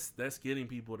part. That's getting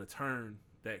people to turn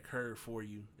that curve for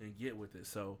you and get with it.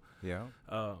 So yeah.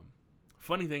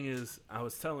 Funny thing is, I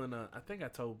was telling, I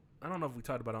don't know if we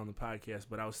talked about it on the podcast,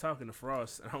 but I was talking to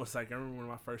Frost, and I was like, I remember one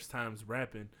of my first times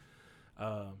rapping.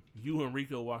 You and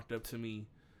Rico walked up to me,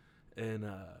 and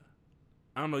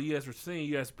I don't know, you guys were singing,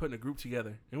 you guys were putting a group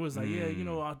together. It was like,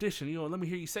 audition, let me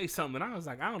hear you say something. And I was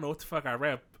like, I don't know what the fuck I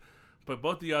rap. But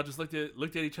both of y'all just looked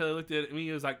at each other, looked at me,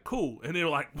 and was like, cool. And they were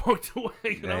like, walked away.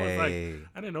 And I was like,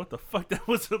 I didn't know what the fuck that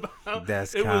was about.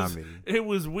 That's comedy. It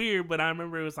was weird, but I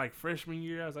remember it was like freshman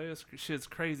year. I was like, this shit's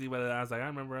crazy. But I was like,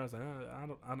 I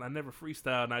never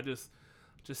freestyled. And I just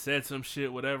said some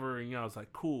shit, whatever. And I was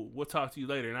like, cool, we'll talk to you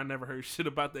later. And I never heard shit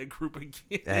about that group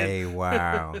again. Hey,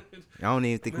 wow. I don't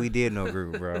even think we did no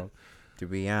group, bro. To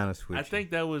be honest with you. I think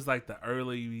that was like the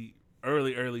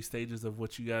early stages of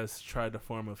what you guys tried to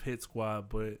form of Hit Squad,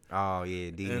 but oh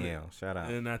yeah, DNL, shout out.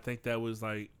 And I think that was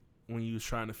like when you was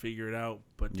trying to figure it out,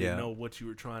 but didn't know what you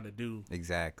were trying to do.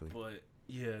 Exactly. But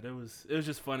yeah, it was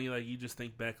just funny. Like you just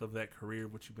think back of that career,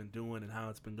 what you've been doing, and how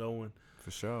it's been going.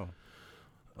 For sure.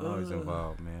 Always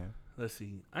involved, man. Let's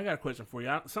see. I got a question for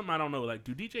you. Something I don't know. Like,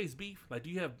 do DJs beef? Like, do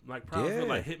you have like problems with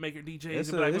like hitmaker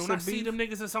DJs? When I see them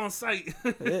niggas, it's on site.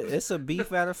 It's a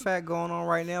beef, matter of fact, going on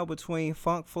right now between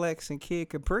Funk Flex and Kid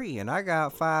Capri, and I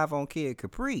got 5 on Kid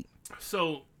Capri.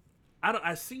 So,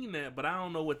 I seen that, but I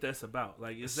don't know what that's about.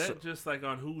 Like, is that just like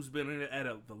on who's been in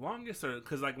it the longest, or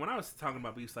because like when I was talking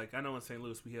about beefs, like I know in St.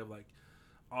 Louis we have like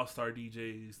All-Star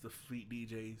DJs, the Fleet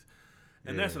DJs.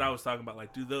 And that's what I was talking about.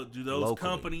 Like, do those locally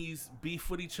companies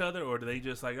beef with each other, or do they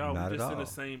just like, oh, we're just in the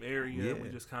same area? We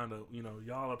just kind of,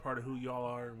 y'all are part of who y'all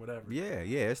are and whatever. Yeah.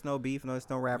 It's no beef, it's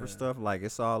no rapper stuff. Like,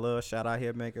 it's all love. Shout out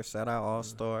Hitmaker, shout out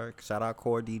All-Star, shout out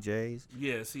Core DJs.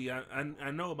 Yeah, see, I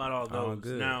know about all those.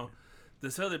 Good. Now,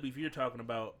 this other beef you're talking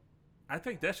about, I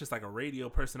think that's just like a radio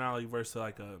personality versus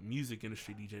like a music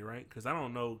industry DJ, right? Because I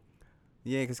don't know.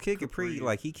 Yeah, because Kid Capri,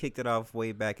 like, he kicked it off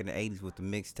way back in the 80s with the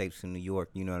mixtapes in New York,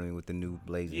 you know what I mean, with the new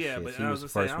Blazer shit. But he was the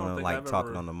first one, like,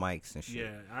 talking on the mics and shit.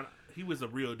 Yeah, he was a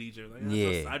real DJ.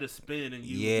 Like, I just spin and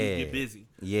you get busy.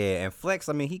 Yeah, and Flex,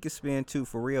 I mean, he could spin too,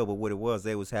 for real, but what it was,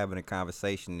 they was having a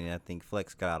conversation, and I think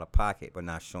Flex got out of pocket, but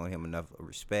not showing him enough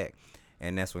respect.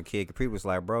 And that's when Kid Capri was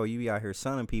like, bro, you be out here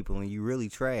sunning people, and you really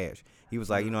trash. He was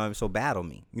like, you know what I mean, so battle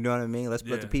me. You know what I mean? Let's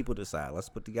let the people decide. Let's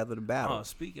put together the battle. Oh,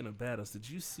 speaking of battles, did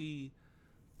you see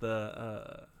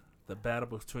the battle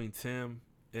between Tim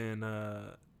and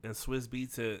Swizz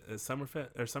Beatz at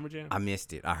Summer Jam? I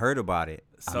missed it. I heard about it.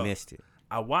 I missed it.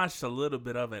 I watched a little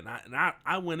bit of it, and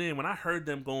I went in when I heard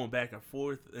them going back and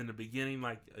forth in the beginning,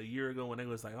 like a year ago, when they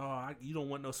was like, "Oh, you don't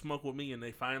want no smoke with me," and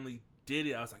they finally did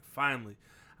it. I was like, "Finally,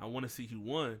 I want to see who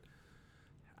won."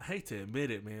 I hate to admit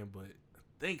it, man, but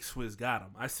I think Swizz got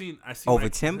him. I seen over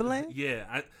Timbaland.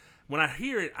 Yeah, when I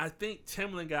hear it, I think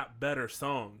Timbaland got better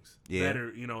songs. Yeah.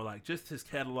 Better, like just his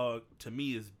catalog to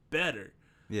me is better.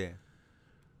 Yeah.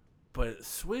 But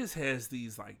Swizz has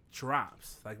these like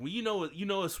drops. Like when you know a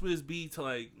Swizz beat to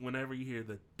like whenever you hear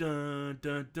the dun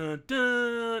dun dun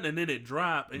dun and then it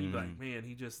drop and you be like, man,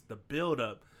 he just the build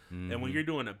up. Mm-hmm. And when you're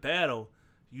doing a battle,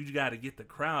 you got to get the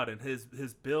crowd, and his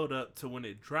build up to when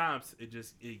it drops,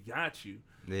 it got you.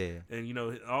 Yeah. And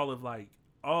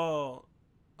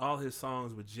all his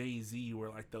songs with Jay-Z were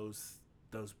like those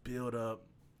build up,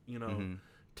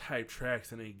 type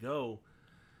tracks, and they go.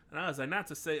 And I was like, not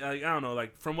to say, like, I don't know,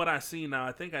 like from what I see now,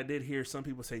 I think I did hear some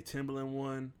people say Timbaland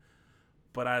won,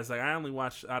 but I was like, I only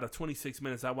watched out of 26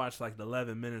 minutes, I watched like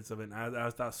 11 minutes of it. And I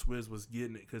thought Swizz was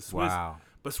getting it because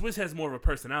but Swizz has more of a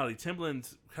personality.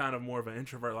 Timbaland's kind of more of an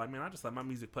introvert. Like, man, I just let my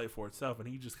music play for itself, and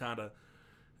he just kind of,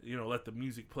 let the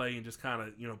music play and just kind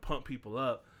of, pump people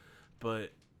up.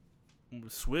 But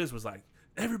Swizz was like,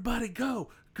 everybody go.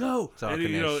 Talking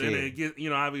and that shit. And it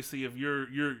get, obviously if you're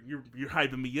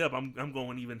hyping me up, I'm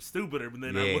going even stupider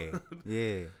than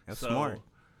yeah, that's smart.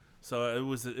 So it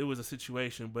was a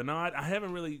situation, but no, I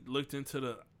haven't really looked into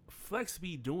the Flex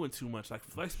be doing too much. Like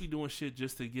Flex be doing shit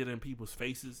just to get in people's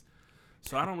faces.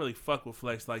 So I don't really fuck with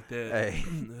Flex like that. Hey,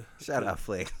 shout out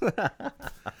Flex.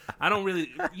 I don't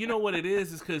really. You know what it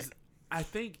is because I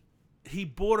think he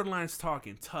borderline's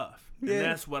talking tough. Yeah. And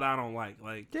that's what I don't like.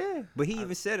 Like, yeah, but he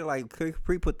even said it like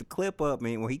Pre put the clip up,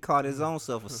 man, when he called his own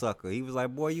self a sucker. He was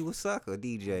like, "Boy, you a sucker,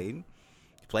 DJ." He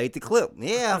played the clip.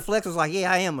 Yeah, Flex was like,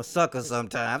 "Yeah, I am a sucker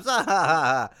sometimes."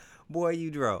 Boy, you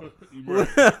drove.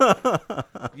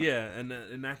 Yeah,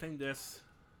 and I think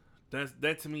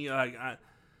that to me, like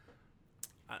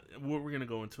we're gonna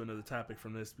go into another topic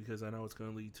from this because I know it's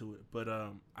gonna lead to it. But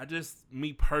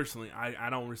me personally,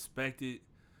 I don't respect it.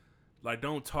 Like,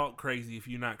 don't talk crazy if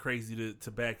you're not crazy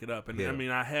to back it up. And, I mean,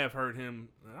 I have heard him.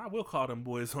 I will call them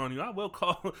boys on you. I will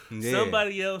call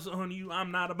somebody else on you.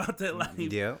 I'm not about that life.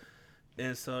 Yeah.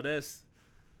 And so that's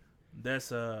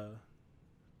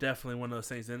definitely one of those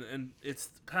things. And it's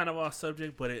kind of off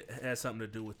subject, but it has something to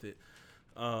do with it.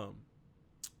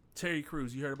 Terry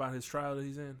Crews, you heard about his trial that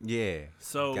he's in? Yeah.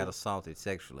 So got assaulted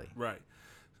sexually. Right.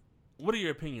 What are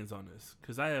your opinions on this?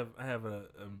 Because I have an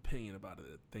opinion about it.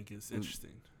 I think it's interesting.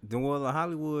 The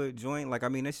Hollywood joint, like, I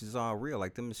mean, this is all real.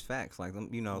 Like, them is facts. Like, them,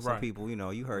 you know, some people, you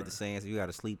know, you heard the saying, so you got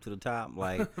to sleep to the top.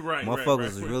 Like, motherfuckers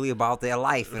is really about their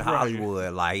life in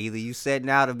Hollywood. Like, either you setting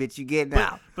out or bitch you getting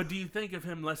out. But do you think of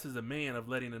him less as a man of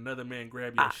letting another man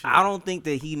grab your shit? I don't think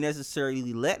that he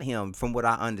necessarily let him, from what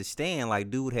I understand.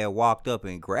 Like, dude had walked up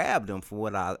and grabbed him, from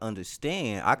what I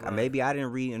understand. Maybe I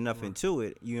didn't read enough into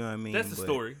it. You know what I mean? That's the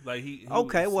story. Like, he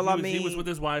was with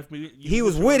his wife. He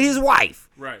was with his wife.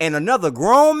 Right. And another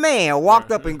grown man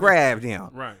walked up and grabbed him.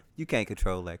 Right. You can't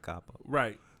control that cop up.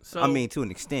 Right. So I mean, to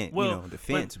an extent,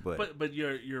 defense, but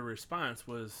your response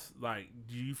was like,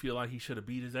 do you feel like he should have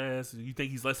beat his ass? Do you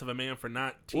think he's less of a man for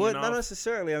not teeing off? Not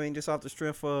necessarily. I mean, just off the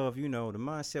strength of, you know, the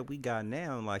mindset we got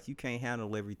now, like, you can't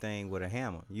handle everything with a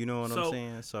hammer. You know what I'm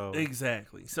saying? So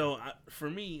exactly. So for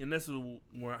me, and this is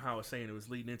how I was saying it was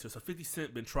leading into. So 50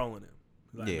 Cent been trolling him.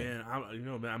 Like, man,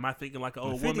 am I thinking like an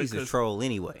old woman? 50's a troll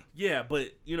anyway. Yeah, but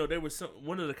you know, there was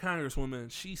one of the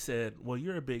congresswomen. She said, "Well,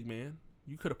 you're a big man.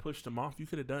 You could have pushed him off. You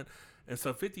could have done." And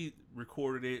so 50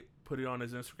 recorded it, put it on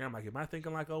his Instagram. Like, am I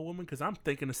thinking like an old woman? Because I'm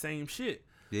thinking the same shit.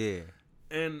 Yeah.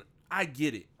 And I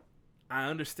get it. I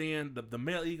understand the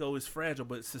male ego is fragile,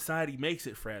 but society makes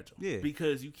it fragile. Yeah.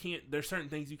 Because you can't. There's certain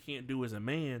things you can't do as a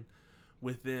man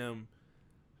with them.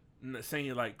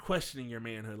 Saying like questioning your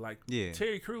manhood, like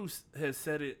Terry Crews has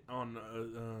said it on.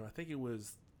 I think it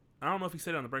was. I don't know if he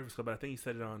said it on the Breakfast Club, but I think he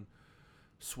said it on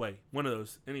Sway. One of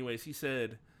those. Anyways, he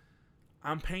said,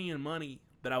 "I'm paying money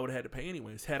that I would have had to pay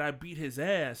anyways. Had I beat his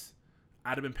ass,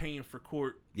 I'd have been paying for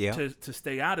court to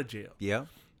stay out of jail." Yeah.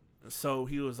 So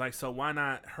he was like, "So why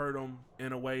not hurt him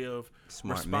in a way of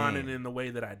responding in the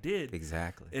way that I did?"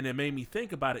 Exactly. And it made me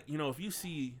think about it. You know, if you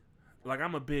see, like,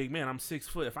 I'm a big man. I'm 6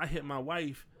 foot. If I hit my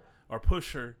wife or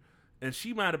push her, and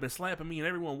she might have been slapping me, and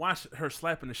everyone watched her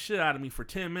slapping the shit out of me for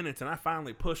 10 minutes, and I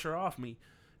finally push her off me,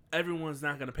 everyone's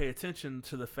not going to pay attention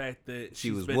to the fact that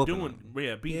she's been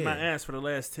beating my ass for the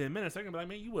last 10 minutes. They're going to be like,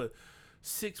 man, you a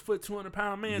 6 foot,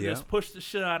 200-pound man, just pushed the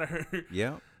shit out of her.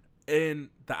 Yeah. And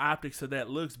the optics of that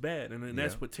looks bad. And then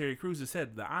that's what Terry Crews has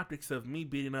said. The optics of me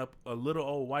beating up a little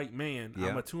old white man,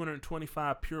 I'm a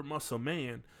 225 pure muscle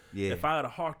man. Yeah. If I had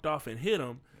hawked off and hit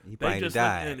him, they just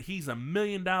died. And he's $1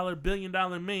 million,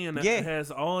 billion-dollar man that has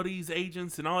all these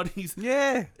agents and all these.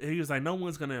 Yeah. He was like, no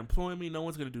one's going to employ me. No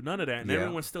one's going to do none of that. And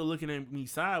everyone's still looking at me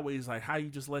sideways like, how you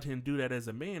just let him do that as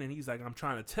a man? And he's like, I'm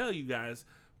trying to tell you guys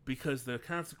because the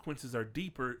consequences are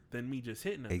deeper than me just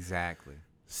hitting him. Exactly.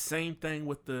 Same thing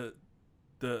with the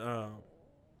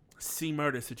C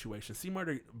Murder situation. C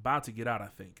Murder about to get out, I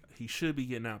think. He should be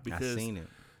getting out because I've seen it.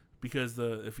 Because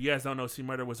if you guys don't know, C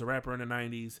Murder was a rapper in the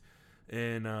 90s.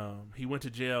 And he went to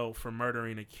jail for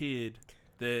murdering a kid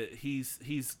that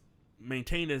he's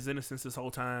maintained his innocence this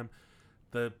whole time.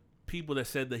 The people that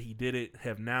said that he did it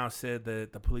have now said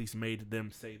that the police made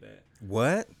them say that.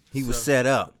 What? He was set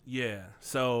up. Yeah.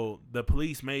 So the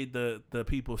police made the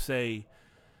people say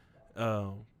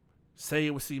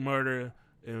it was C Murder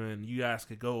and you guys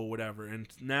could go or whatever. And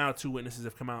now 2 witnesses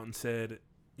have come out and said,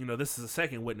 you know, this is a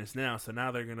second witness now. So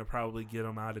now they're going to probably get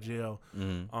him out of jail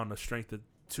on the strength of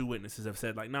 2 witnesses have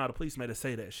said, like, nah, the police made us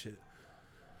say that shit.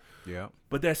 Yeah.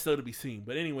 But that's still to be seen.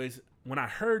 But anyways, when I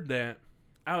heard that,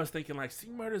 I was thinking, like, C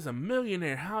Murder's a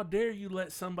millionaire. How dare you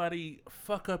let somebody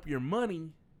fuck up your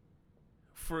money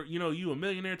for, you know, you a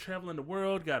millionaire traveling the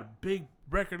world, got a big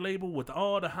record label with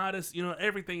all the hottest, you know,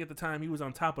 everything at the time. He was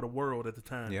on top of the world at the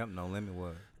time. Yep, No Limit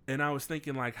was. And I was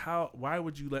thinking, like, why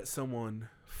would you let someone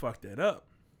fuck that up?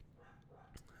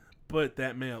 But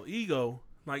that male ego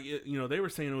Like, they were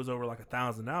saying it was over like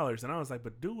 $1,000, and I was like,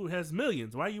 but dude has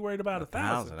millions. Why are you worried about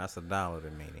 1,000? That's $1 to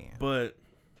me then. But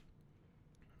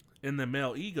in the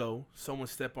male ego, someone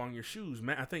step on your shoes.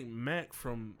 I think Mac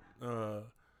from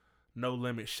No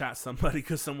Limit shot somebody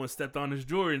because someone stepped on his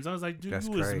Jordans. I was like, dude,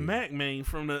 you was Mac man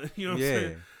from the, what I'm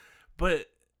saying? But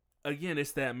again,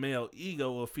 it's that male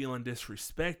ego of feeling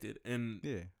disrespected.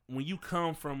 And when you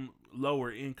come from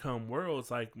lower income worlds,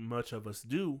 like much of us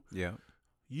do,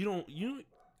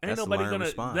 ain't nobody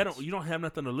gonna. You don't have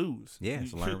nothing to lose. Yeah,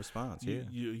 it's a learned response. Yeah,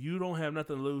 you don't have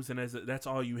nothing to lose, and that's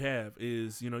all you have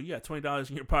is you got $20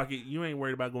 in your pocket. You ain't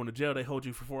worried about going to jail. They hold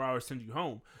you for 4 hours, send you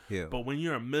home. Yeah. But when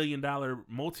you're $1 million,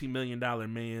 multi-million-dollar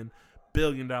man,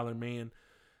 billion-dollar man,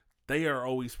 they are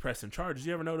always pressing charges.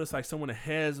 You ever notice like someone that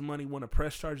has money want to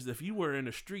press charges? If you were in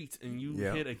the streets and you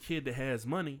hit a kid that has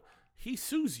money, he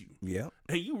sues you. Yeah.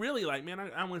 And you really like, man,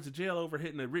 I went to jail over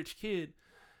hitting a rich kid.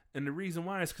 And the reason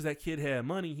why is because that kid had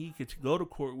money. He could go to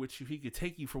court with you. He could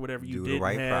take you for whatever you did. Do the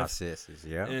right processes,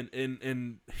 yeah.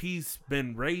 And he's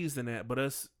been raised in that. But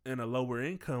us in a lower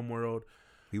income world,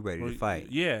 we ready to fight.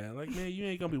 Yeah, like man, you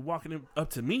ain't gonna be walking up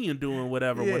to me and doing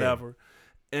whatever.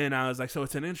 And I was like, so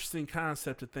it's an interesting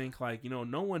concept to think like,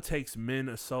 no one takes men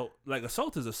assault. Like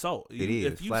assault is assault. It is.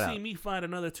 If you see me fight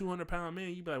another 200-pound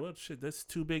man, you be like, well, shit, that's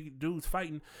two big dudes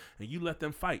fighting, and you let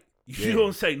them fight. You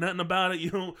don't say nothing about it.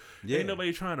 You don't. Ain't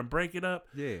nobody trying to break it up.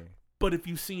 Yeah. But if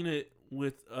you've seen it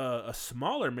with a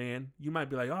smaller man, you might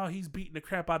be like, oh, he's beating the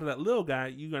crap out of that little guy.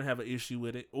 You're gonna have an issue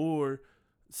with it. Or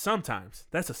sometimes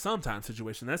that's a sometimes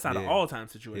situation. That's not an all time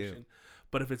situation. Yeah.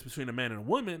 But if it's between a man and a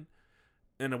woman,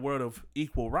 in a world of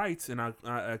equal rights, and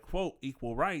I quote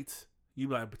equal rights, you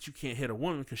be like, but you can't hit a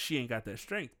woman because she ain't got that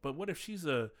strength. But what if she's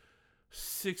a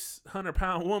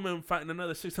 600-pound woman fighting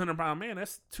another 600-pound man?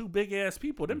 That's two big ass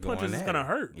people. Them punches is gonna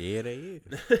hurt. Yeah, they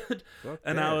is.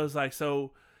 And I was like,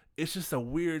 so it's just a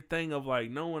weird thing of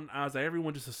like no one. I was like,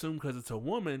 everyone just assumed because it's a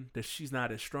woman that she's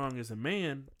not as strong as a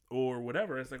man or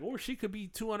whatever. It's like, or she could be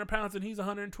 200 pounds and he's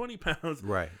 120 pounds.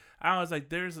 Right. I was like,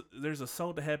 there's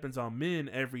assault that happens on men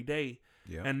every day.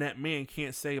 Yeah. And that man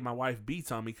can't say my wife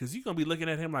beats on me because you're going to be looking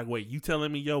at him like, wait, you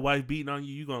telling me your wife beating on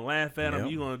you? You going to laugh at him?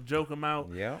 You going to joke him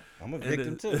out? Yeah, I'm a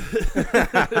victim too.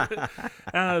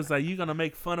 And I was like, you going to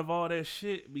make fun of all that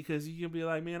shit because you can be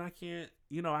like, man, I can't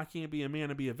be a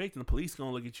man and be a victim. The police going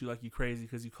to look at you like you crazy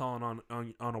because you calling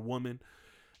on a woman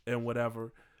and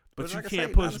whatever. But you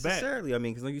can't push back. I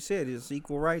mean, because like you said, it's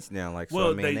equal rights now. Like, well,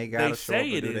 so, I mean, they got to show up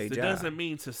and do their job. It doesn't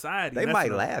mean society. They might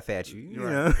laugh at you. You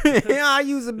know, I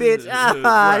use a bitch.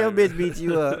 Your bitch beat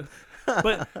you up.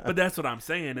 but that's what I'm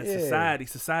saying. In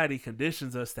society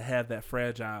conditions us to have that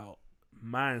fragile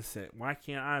mindset. Why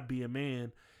can't I be a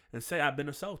man and say I've been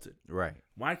assaulted? Right.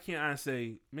 Why can't I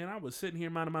say, man, I was sitting here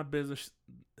minding my business?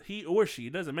 He or she,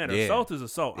 it doesn't matter. Assault is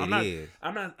assault. I'm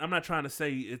not trying to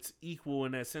say it's equal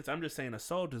in that sense. I'm just saying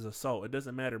assault is assault. It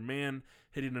doesn't matter. Man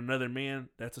hitting another man,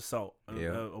 that's assault.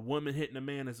 A woman hitting a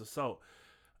man is assault.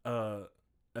 A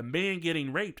man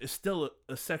getting raped is still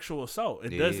a sexual assault.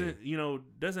 It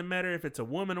doesn't matter if it's a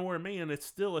woman or a man. It's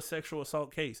still a sexual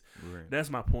assault case. Right.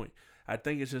 That's my point. I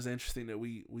think it's just interesting that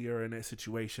we are in that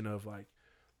situation of like,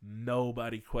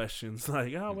 nobody questions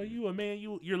like, oh, well, you a man,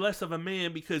 you're less of a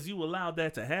man because you allowed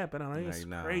that to happen. I mean, it's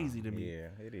crazy to me. Yeah,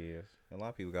 it is. A lot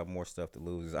of people got more stuff to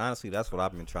lose. Honestly, that's what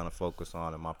I've been trying to focus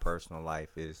on in my personal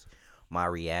life is my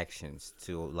reactions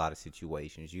to a lot of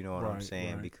situations. You know what I'm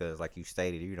saying? Right. Because like you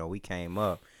stated, we came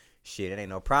up, shit, it ain't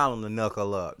no problem to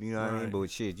knuckle up. You know what I mean?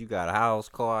 But shit, you got a house,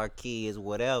 car, kids,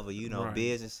 whatever,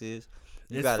 businesses.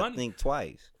 You got to think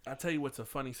twice. I'll tell you what's a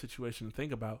funny situation to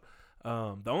think about.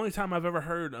 The only time I've ever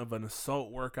heard of an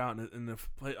assault work out in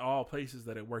all places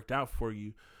that it worked out for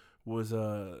you was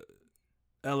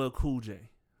LL Cool J.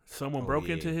 Someone broke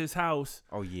into his house.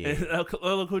 Oh, yeah. And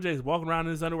LL Cool J is walking around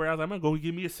in his underwear. I was like, I'm going to go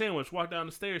get me a sandwich. Walk down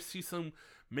the stairs, see some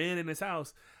man in his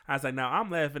house. I was like, now I'm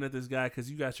laughing at this guy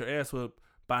because you got your ass whooped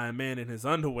by a man in his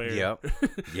underwear.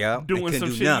 Yep. Doing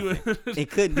some shit. It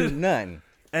couldn't do nothing.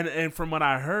 And from what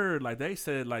I heard, like they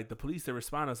said, like the police that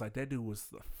responded was like that dude was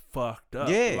fucked up.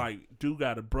 Yeah. Like dude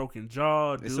got a broken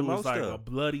jaw. Dude was like a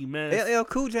bloody mess. LL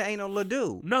Cool J ain't no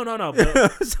little dude. No.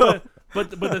 But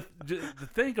the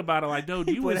thing about it, like dude,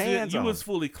 you was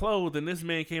fully clothed, and this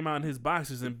man came out in his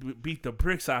boxers and beat the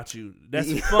bricks out you.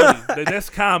 That's funny. That's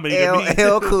comedy.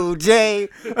 LL Cool J.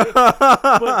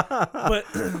 but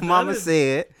Mama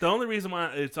said the only reason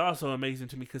why it's also amazing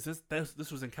to me because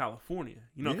this was in California.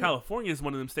 California is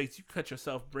one of them states you cut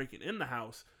yourself breaking in the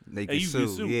house. You can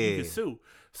sue. You can sue.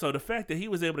 So the fact that he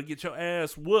was able to get your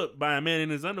ass whooped by a man in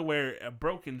his underwear, a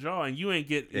broken jaw, and you ain't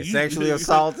get sexually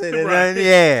assaulted, and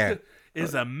then,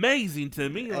 is amazing to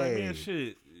me. Like, man,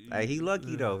 shit. Hey, he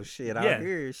lucky though. Shit, out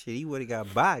here, shit, he would have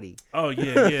got body. Oh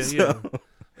yeah.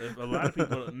 A lot of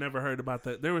people never heard about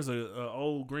that. There was a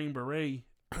old Green Beret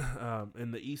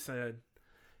in the East Side.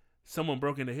 Someone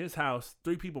broke into his house.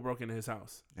 3 people broke into his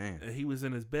house. Damn. And he was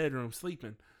in his bedroom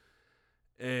sleeping.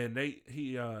 And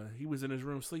he was in his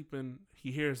room sleeping.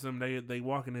 He hears them. They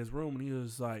walk in his room, and he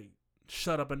was like,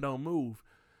 "Shut up and don't move."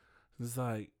 It's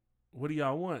like, "What do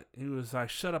y'all want?" He was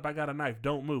like, "Shut up, I got a knife.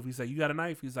 Don't move." He said, "You got a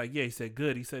knife?" He's like, "Yeah." He said,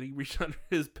 "Good." He said he reached under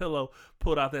his pillow,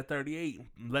 pulled out that 38,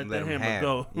 let the hammer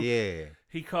go. Yeah.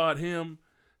 He called him.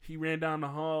 He ran down the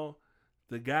hall.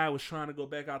 The guy was trying to go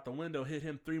back out the window, hit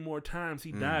him 3 more times.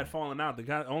 He died falling out.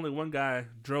 Only one guy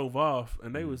drove off,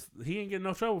 and he ain't getting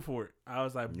no trouble for it. I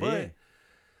was like,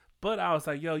 but I was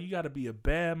like, yo, you got to be a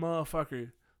bad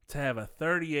motherfucker to have a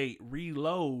 38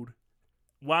 reload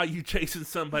while you chasing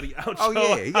somebody out. Oh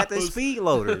yeah, you got that speed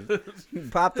loader.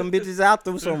 Pop them bitches out,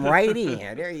 through some right in.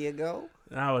 There you go.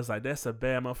 And I was like, that's a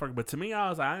bad motherfucker. But to me, I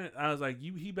was like,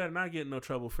 he better not get in no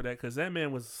trouble for that, because that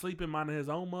man was sleeping, minding his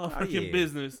own motherfucking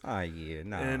business. Oh yeah,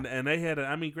 nah. And they had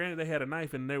granted they had a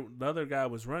knife, and the other guy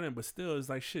was running, but still, it's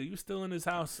like, shit, you still in his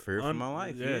house? Fear for my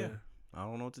life. Yeah. I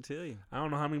don't know what to tell you. I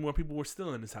don't know how many more people were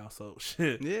still in this household.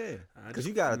 Shit. Yeah. Because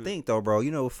you got to think, though, bro.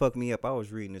 You know what fucked me up? I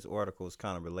was reading this article. It's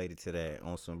kind of related to that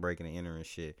on some breaking and entering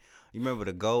shit. You remember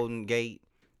the Golden Gate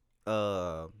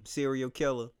serial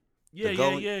killer?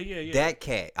 Yeah. That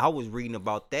cat. I was reading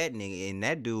about that nigga, and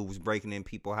that dude was breaking in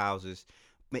people's houses,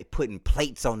 putting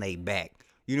plates on their back.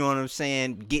 You know what I'm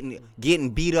saying?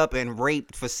 Getting beat up and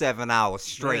raped for 7 hours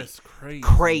straight. That's crazy.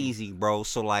 Crazy, bro.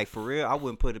 So, like, for real, I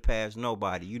wouldn't put it past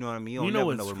nobody. You know what I mean? You know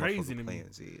what's crazy to me?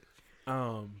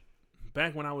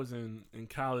 Back when I was in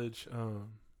college,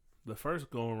 the first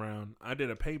go-around, I did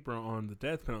a paper on the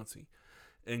death penalty.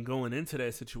 And going into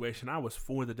that situation, I was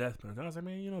for the death penalty. I was like,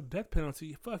 man, death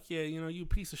penalty, fuck yeah, you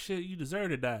piece of shit, you deserve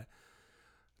to die.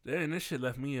 And this shit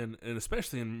left me and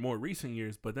especially in more recent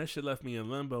years, but that shit left me in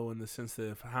limbo in the sense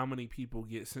of how many people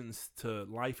get sentenced to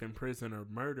life in prison or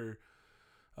murder,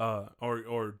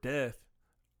 or death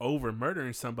over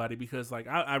murdering somebody. Because like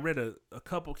I read a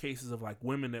couple cases of like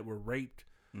women that were raped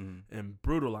and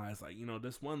brutalized. Like,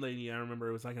 this one lady, I remember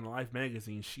it was like in a Life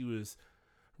magazine. She was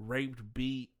raped,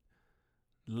 beat,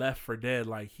 left for dead.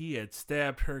 Like, he had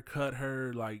stabbed her, cut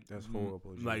her, like, that's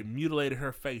horrible, like mutilated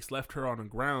her face, left her on the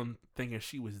ground thinking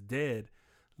she was dead,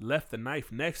 left the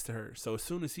knife next to her. So as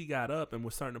soon as he got up and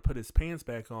was starting to put his pants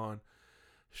back on,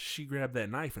 she grabbed that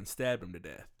knife and stabbed him to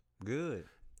death. Good.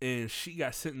 And she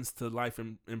got sentenced to life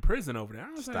in prison over there.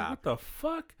 I was like, what the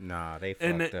fuck? Nah, they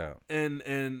fucked up.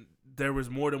 And there was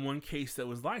more than one case that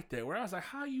was like that, where I was like,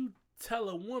 how you tell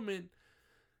a woman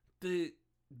that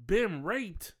been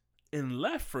raped and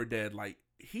left for dead? Like,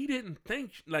 he didn't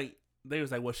think, like, they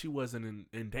was like, well, she wasn't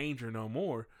in danger no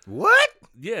more. What?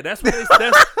 Yeah, that's what they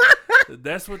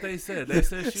said. They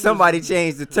said somebody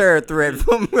changed the terror threat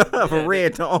from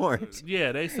red to orange.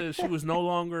 Yeah, they said she was no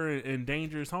longer in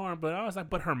dangerous harm. But I was like,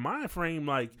 but her mind frame,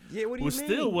 like,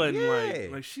 still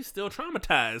wasn't like she's still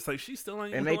traumatized. Like, she's still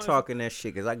ain't. And they talking that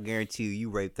shit, because I guarantee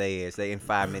you raped their ass. They in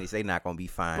 5 minutes, they not gonna be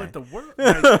fine. But the world,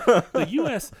 like,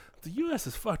 the U.S.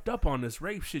 is fucked up on this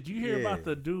rape shit. You hear about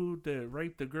the dude that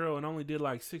raped the girl and only did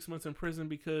like 6 months in prison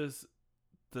because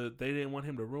they didn't want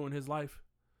him to ruin his life.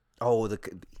 Oh,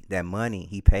 that money,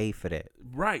 he paid for that.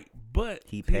 Right, but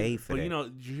he paid for that.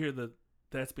 But did you hear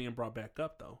that's being brought back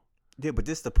up though? Yeah, but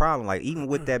this is the problem. Like, even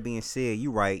with that being said,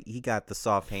 you right. He got the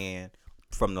soft hand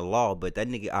from the law, but that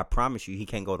nigga, I promise you, he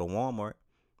can't go to Walmart.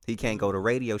 He can't go to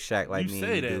Radio Shack like me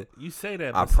and you do. You say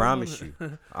that. I promise you.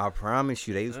 I promise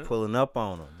you, they was pulling up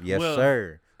on him. Yes,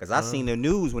 sir. Because I seen the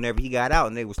news whenever he got out,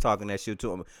 and they was talking that shit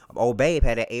to him. Old babe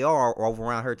had an AR over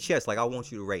around her chest, like, I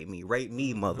want you to rape me,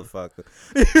 motherfucker.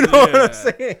 You know what I'm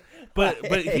saying? But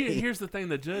here's the thing: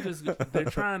 the judges, they're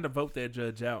trying to vote that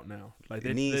judge out now. Like,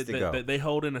 they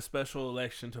hold in a special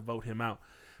election to vote him out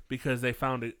because they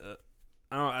found it.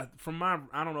 I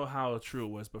don't know how true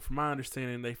it was, but from my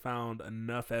understanding, they found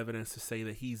enough evidence to say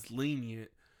that he's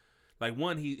lenient. Like,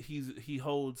 one, he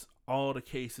holds all the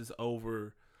cases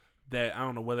over. That I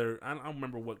don't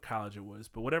remember what college it was,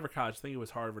 but whatever college, I think it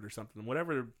was Harvard or something,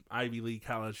 whatever Ivy League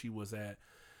college he was at,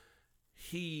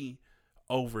 he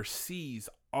oversees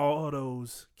all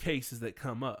those cases that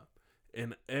come up,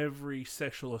 and every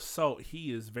sexual assault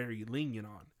he is very lenient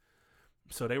on.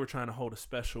 So they were trying to hold a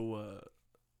special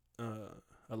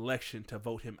election to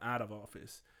vote him out of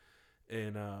office,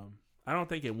 and I don't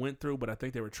think it went through, but I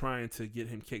think they were trying to get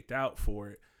him kicked out for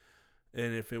it.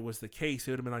 And if it was the case,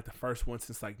 it would have been like the first one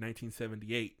since like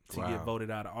 1978 to get voted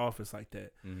out of office like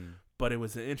that. Mm-hmm. But it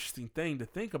was an interesting thing to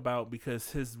think about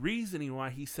because his reasoning why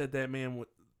he said that man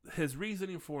his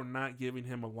reasoning for not giving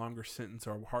him a longer sentence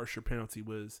or a harsher penalty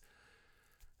was,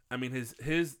 I mean,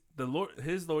 his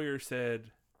lawyer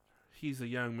said he's a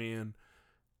young man.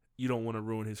 You don't want to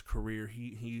ruin his career.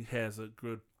 He has a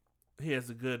good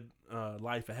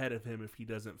life ahead of him if he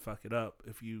doesn't fuck it up.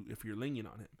 If you're lenient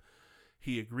on him,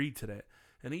 he agreed to that,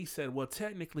 and he said, well,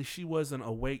 technically she wasn't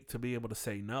awake to be able to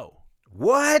say no.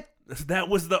 What? That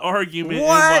was the argument.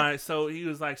 What? So he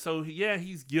was like, so yeah,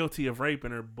 he's guilty of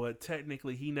raping her, but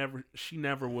technically she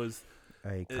never was,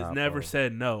 never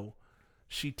said no.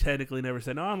 She technically never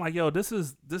said no. I'm like, yo, this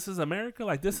is America.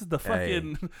 Like, this is the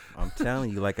fucking. Hey, I'm telling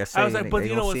you, like I said, I was like, but they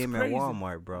you know don't what's see him crazy? at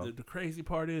Walmart, bro. The crazy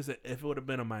part is that if it would have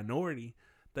been a minority,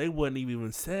 they wouldn't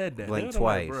even said that. Blink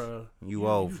twice. Like, bro, you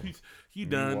over. You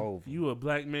done. over. You a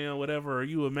black man, whatever, or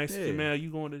you a Mexican man. You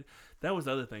going to. That was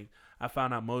the other thing. I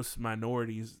found out most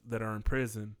minorities that are in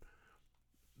prison,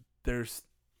 there's,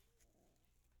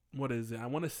 what is it? I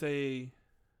want to say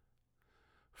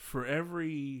for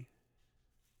every,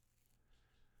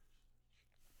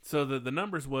 so the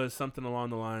numbers was something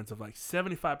along the lines of like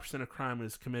 75% of crime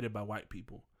is committed by white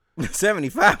people.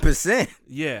 75%?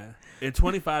 Yeah. And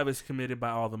 25 is committed by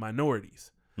all the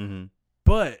minorities. Mm-hmm.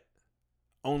 But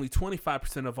only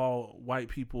 25% of all white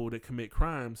people that commit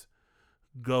crimes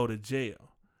go to jail.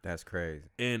 That's crazy.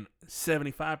 And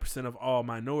 75% of all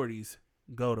minorities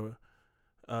go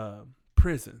to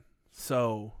prison.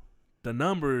 So the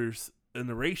numbers and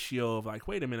the ratio of like,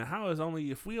 wait a minute,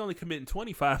 if we only committing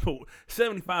 25, but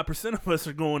 75% of us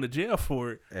are going to jail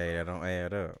for it. Hey, that don't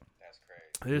add up.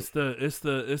 It's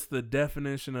the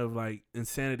definition of like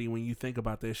insanity when you think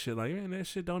about that shit. Like, man, that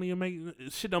shit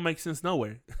don't make sense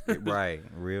nowhere. Right,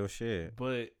 real shit.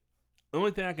 But the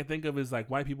only thing I can think of is like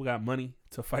white people got money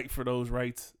to fight for those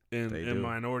rights, and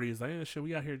minorities like, yeah, shit,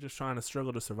 we out here just trying to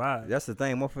struggle to survive. That's the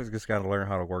thing, motherfuckers just got to learn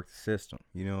how to work the system.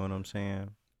 You know what I'm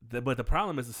saying? But the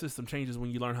problem is the system changes when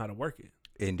you learn how to work it.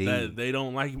 Indeed. They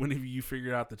don't like whenever you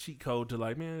figure out the cheat code to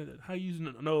like, man, how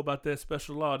you know about that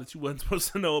special law that you wasn't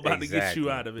supposed to know about to get you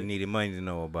out of it. You needed money to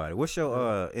know about it. What's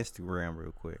your Instagram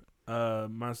real quick?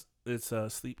 It's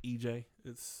Sleep EJ.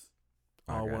 It's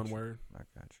all one word. I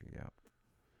got you, yeah.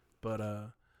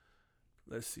 But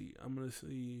let's see. I'm gonna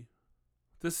see.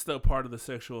 This is still part of the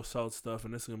sexual assault stuff,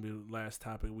 and this is gonna be the last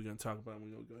topic we're gonna talk about. And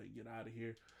we're gonna go ahead and get out of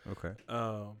here. Okay.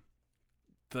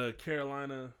 The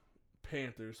Carolina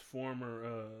Panthers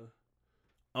former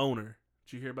owner.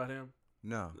 Did you hear about him?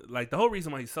 No. Like the whole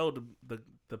reason why he sold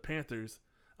the Panthers.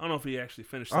 I don't know if he actually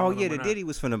finished. Oh yeah, the Diddy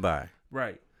was finna buy.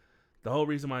 Right. The whole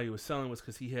reason why he was selling was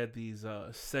because he had these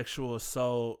sexual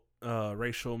assault,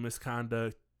 racial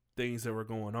misconduct things that were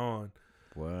going on.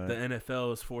 What? The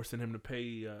NFL is forcing him to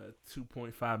pay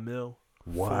 $2.5 million.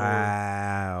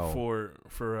 Wow.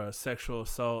 For sexual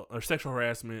assault or sexual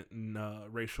harassment and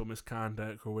racial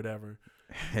misconduct or whatever.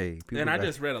 Hey, and I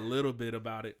just read a little bit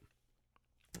about it.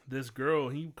 This girl,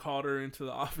 he called her into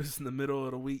the office in the middle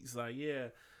of the week. He's like, yeah,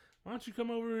 why don't you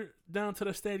come over down to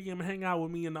the stadium and hang out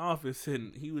with me in the office?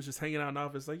 And he was just hanging out in the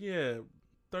office like, yeah,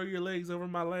 throw your legs over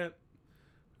my lap.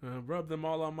 Rub them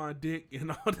all on my dick and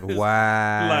all this.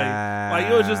 Wow. Like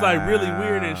it was just like really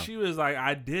weird. And she was like,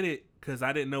 I did it because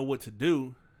I didn't know what to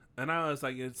do. And I was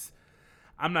like,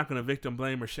 I'm not going to victim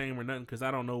blame or shame or nothing because I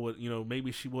don't know what,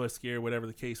 maybe she was scared, whatever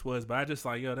the case was. But I just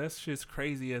like, yo, that's just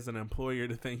crazy as an employer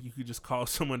to think you could just call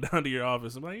someone down to your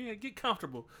office. I'm like, yeah, get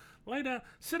comfortable. Lay down.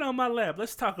 Sit on my lap.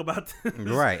 Let's talk about this.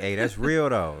 Right. Hey, that's real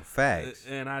though. Facts.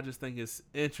 And I just think it's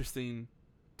interesting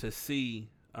to see.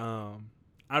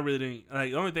 I really didn't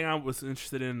like. The only thing I was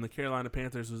interested in the Carolina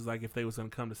Panthers was like if they was going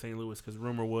to come to St. Louis because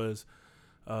rumor was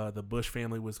the Bush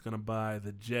family was going to buy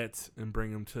the Jets and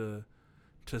bring them to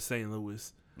St.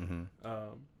 Louis. Mm-hmm.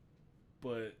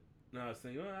 But no, I was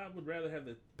thinking, I would rather have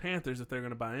the Panthers if they're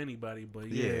going to buy anybody. But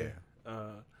yeah.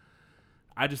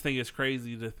 I just think it's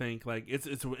crazy to think like it's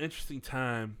an interesting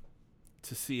time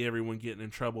to see everyone getting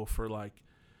in trouble for like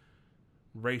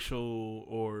racial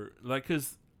or like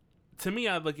because. To me,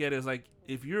 I look at it as like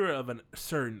if you're of a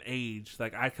certain age,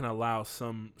 like I can allow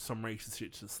some racist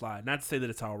shit to slide. Not to say that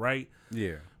it's all right,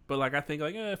 yeah. But like I think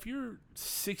like if you're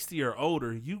 60 or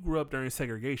older, you grew up during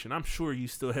segregation. I'm sure you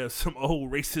still have some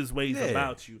old racist ways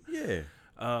about you. Yeah.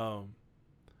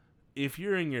 If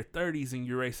you're in your 30s and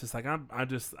you're racist, like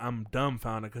I'm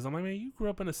dumbfounded because I'm like, man, you grew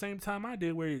up in the same time I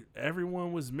did, where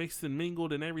everyone was mixed and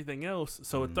mingled and everything else.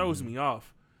 So it throws me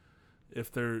off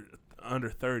if they're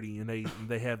under 30 and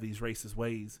they have these racist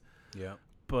ways. Yeah.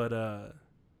 But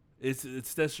it's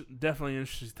definitely an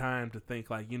interesting time to think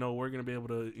like, we're going to be able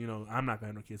to, I'm not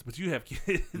going to have no kids, but you have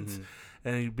kids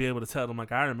and you'd be able to tell them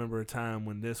like, I remember a time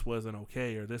when this wasn't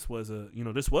okay or this was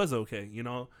this was okay,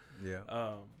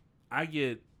 Yeah.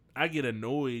 I get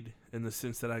annoyed in the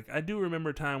sense that I do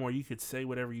remember a time where you could say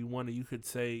whatever you wanted. You could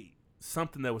say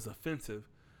something that was offensive.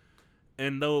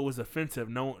 And though it was offensive,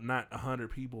 not 100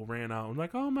 people ran out and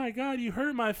like, oh my God, you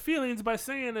hurt my feelings by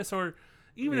saying this. Or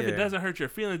even if it doesn't hurt your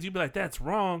feelings, you'd be like, that's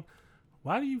wrong.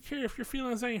 Why do you care if your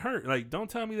feelings ain't hurt? Like, don't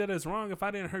tell me that it's wrong if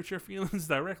I didn't hurt your feelings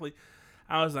directly.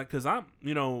 I was like, because I've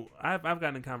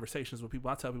gotten in conversations with people.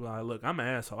 I tell people, like, look, I'm an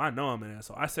asshole. I know I'm an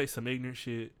asshole. I say some ignorant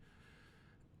shit.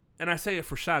 And I say it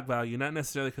for shock value, not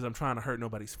necessarily because I'm trying to hurt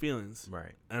nobody's feelings.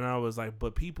 Right. And I was like,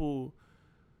 but people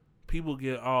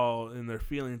get all in their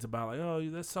feelings about like, oh,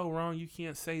 that's so wrong. You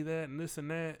can't say that and this and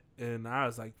that. And I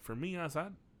was like, for me, I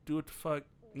do what the fuck.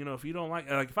 If you don't like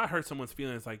if I hurt someone's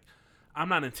feelings, like, I'm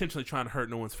not intentionally trying to hurt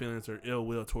no one's feelings or ill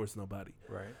will towards nobody.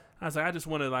 Right. I was like, I just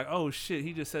want to like, oh shit,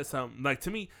 he just said something. Like, to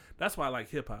me, that's why I like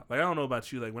hip hop. Like, I don't know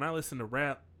about you. Like, when I listen to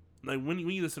rap, like when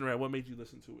you listen to rap, what made you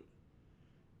listen to it?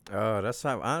 That's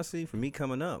how, honestly, for me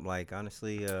coming up, like,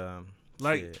 honestly,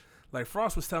 like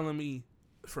Frost was telling me,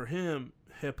 for him,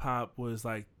 hip hop was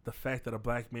like the fact that a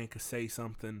black man could say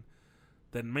something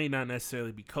that may not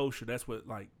necessarily be kosher. That's what,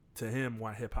 like, to him,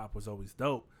 why hip hop was always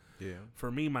dope. Yeah. For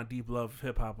me, my deep love of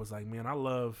hip hop was like, man, I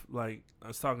love, like, I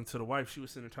was talking to the wife. She was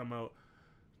sitting there talking about,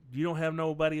 you don't have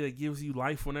nobody that gives you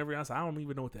life whenever. I was like, I don't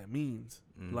even know what that means.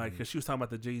 Mm-hmm. Like, because she was talking about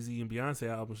the Jay-Z and Beyonce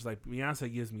album. She's like,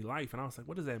 Beyonce gives me life. And I was like,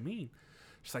 what does that mean?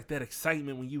 She's like, that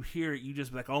excitement when you hear it, you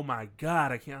just be like, oh my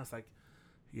God, I can't. I was like,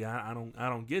 yeah, I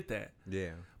don't get that.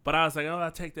 Yeah. But I was like, oh,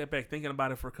 I'll take that back. Thinking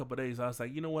about it for a couple of days, I was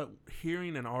like, you know what?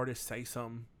 Hearing an artist say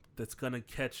something that's going to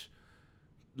catch,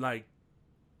 like,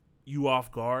 you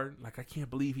off guard. Like, I can't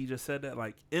believe he just said that.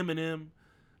 Like, Eminem,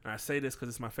 and I say this because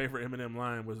it's my favorite Eminem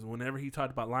line, was whenever he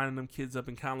talked about lining them kids up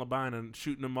in Columbine and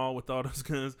shooting them all with all those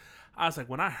guns. I was like,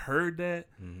 when I heard that,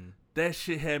 that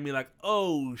shit had me like,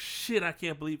 oh shit, I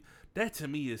can't believe. That to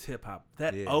me is hip hop.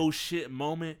 That oh shit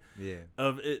moment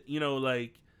of it,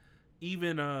 like,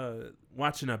 even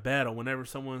watching a battle, whenever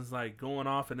someone's like going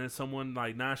off and then someone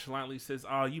like nonchalantly says,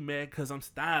 oh, you mad because I'm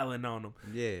styling on them.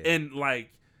 Yeah. And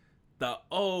like,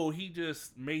 he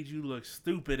just made you look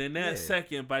stupid in that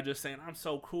second by just saying, I'm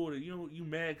so cool. You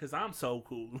mad because I'm so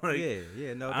cool. Like,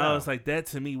 no doubt. I was like, that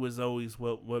to me was always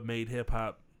what made hip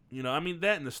hop. I mean,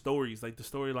 that and the stories, like the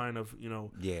storyline of,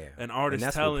 an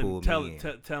artist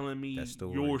telling me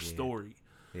your story.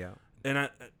 Yeah. And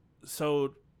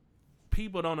so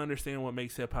people don't understand what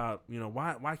makes hip hop,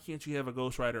 why can't you have a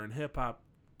ghostwriter in hip hop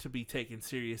to be taken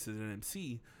serious as an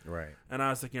MC? Right. And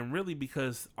I was like, and really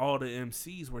because all the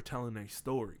MCs were telling their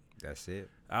story. That's it.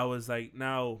 I was like,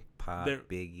 now Pop,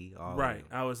 Biggie, all right.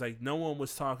 I was like, no one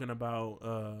was talking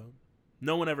about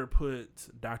no one ever puts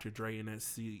Dr. Dre in that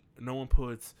seat. No one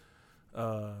puts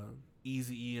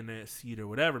Eazy-E in that seat or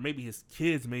whatever. Maybe his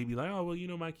kids may be like, oh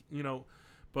well,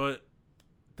 but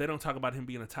they don't talk about him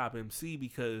being a top MC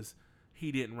because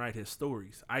he didn't write his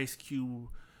stories. Ice Cube,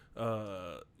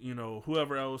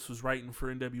 whoever else was writing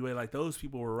for NWA, like those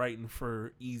people were writing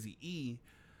for Eazy-E,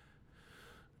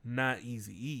 not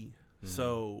Eazy-E.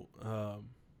 So,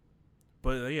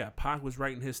 but yeah, Pac was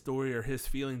writing his story or his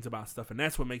feelings about stuff, and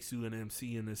that's what makes you an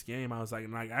MC in this game. I was like,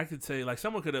 I could say, like,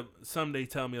 someone could have someday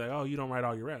tell me, like, oh, you don't write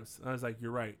all your raps. I was like,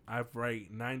 you're right. I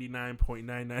write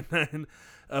 99.999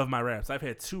 of my raps. I've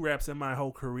had 2 raps in my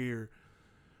whole career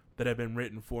that have been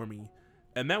written for me.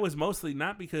 And that was mostly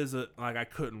not because I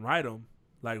couldn't write them.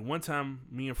 Like, one time,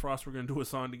 me and Frost were going to do a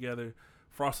song together.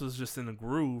 Frost was just in the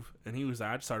groove, and he was like,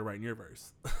 I just started writing your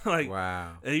verse. Like,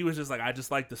 wow. And he was just like, I just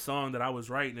liked the song that I was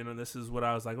writing, and this is what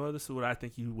I was like, well, this is what I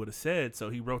think you would have said. So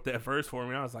he wrote that verse for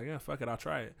me. I was like, yeah, fuck it, I'll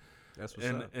try it. That's what's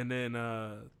up. And then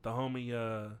the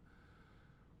homie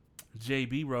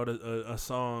JB wrote a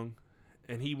song,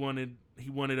 and he wanted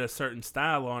a certain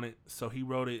style on it, so he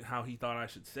wrote it how he thought I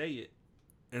should say it.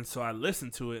 And so I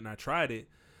listened to it and I tried it.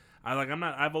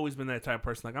 I've always been that type of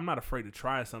person. Like, I'm not afraid to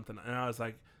try something. And I was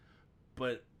like,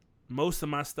 but most of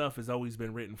my stuff has always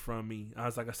been written from me. I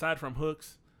was like, aside from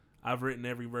hooks, I've written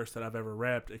every verse that I've ever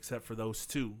rapped except for those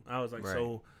 2. I was like, right.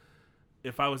 So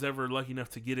if I was ever lucky enough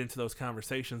to get into those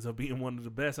conversations of being one of the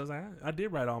best, I was like, I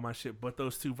did write all my shit, but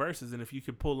those 2 verses. And if you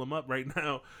could pull them up right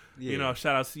now,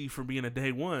 shout out to you for being a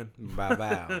day one.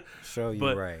 Bow. Show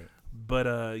you right.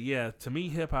 But yeah, to me,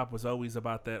 hip hop was always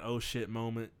about that oh shit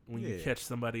moment when you catch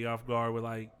somebody off guard with,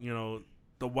 like,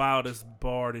 the wildest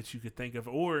bar that you could think of,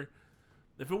 or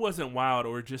if it wasn't wild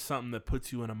or just something that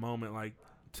puts you in a moment. Like,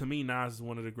 to me, Nas is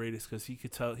one of the greatest because he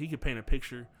could paint a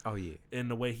picture. Oh yeah, in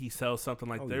the way he sells something.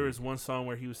 Like, there was one song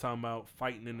where he was talking about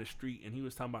fighting in the street, and he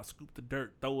was talking about scoop the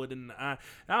dirt, throw it in the eye.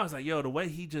 And I was like, yo, the way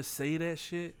he just say that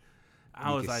shit.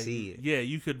 I was like, yeah,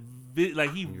 you could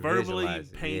he verbally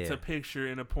paints a picture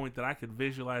in a point that I could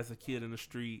visualize a kid in the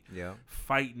street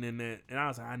fighting in that, and I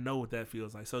was like, I know what that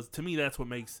feels like. So to me, that's what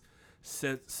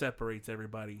separates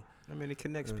everybody. I mean, it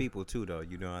connects people too, though.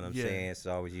 You know what I'm saying? It's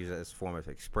always used as a form of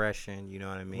expression. You know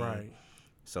what I mean? Right.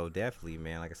 So definitely,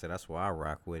 man. Like I said, that's why I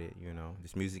rock with it. You know,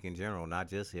 just music in general, not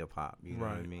just hip hop. You know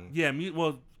what I mean? Yeah.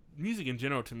 Well, music in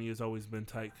general to me has always been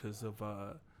tight because of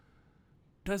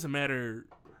doesn't matter.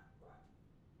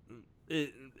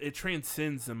 It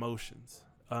transcends emotions.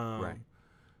 Right.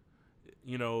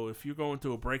 You know, if you're going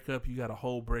through a breakup, you got a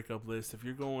whole breakup list. If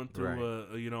you're going through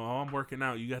I'm working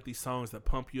out, you got these songs that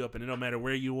pump you up, and it don't matter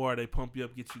where you are, they pump you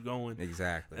up, get you going.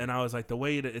 Exactly. And I was like, the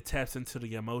way that it taps into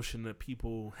the emotion that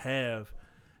people have,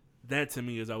 that to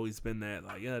me has always been that,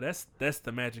 like, yeah, that's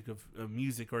the magic of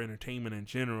music or entertainment in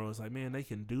general. It's like, man, they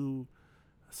can do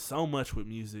so much with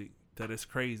music that it's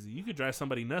crazy. You could drive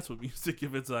somebody nuts with music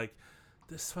if it's like,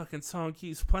 this fucking song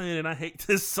keeps playing and I hate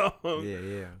this song.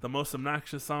 Yeah. The most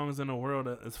obnoxious songs in the world.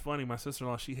 It's funny. My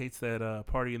sister-in-law, she hates that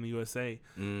Party in the USA.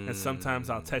 And sometimes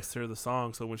I'll text her the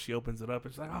song, so when she opens it up,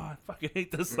 it's like, oh, I fucking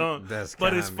hate this song.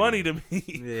 But it's funny to me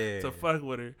to fuck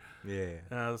with her.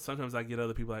 Yeah. Sometimes I get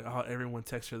other people like, oh, everyone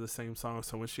texts her the same song,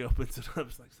 so when she opens it up,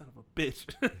 it's like, son of a bitch.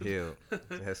 Yeah,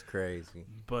 that's crazy.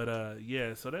 But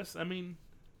yeah, so that's, I mean,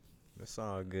 that's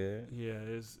all good. Yeah,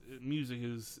 music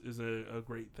is a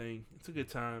great thing. It's a good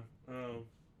time.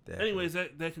 Anyways,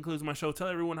 that concludes my show. Tell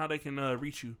everyone how they can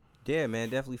reach you. Yeah, man,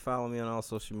 definitely follow me on all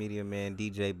social media, man.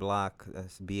 DJ Block,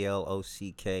 that's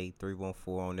BLOCK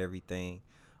 314 on everything.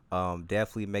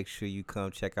 Definitely make sure you come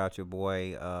check out your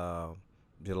boy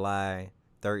July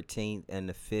 13th and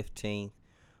the 15th.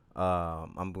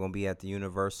 I'm gonna be at the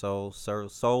Universal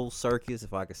Soul Circus,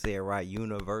 if I can say it right.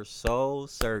 Universal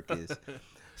Circus.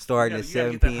 Starting at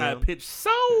 7 p.m. High pitched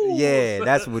soul. Yeah,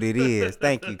 that's what it is.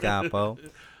 Thank you, Capo.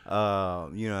 You know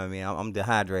what I mean? I'm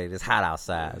dehydrated. It's hot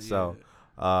outside. So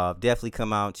definitely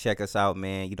come out and check us out,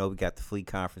 man. You know, we got the Fleet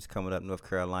Conference coming up, North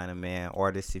Carolina, man.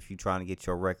 Artists, if you're trying to get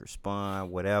your record spun,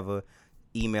 whatever,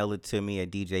 email it to me at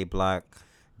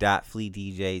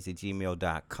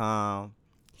djblock.fleetdjs@gmail.com.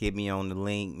 Hit me on the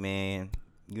link, man.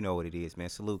 You know what it is, man.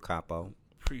 Salute, Capo.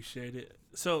 Appreciate it.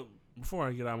 So before I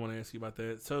want to ask you about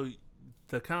that. So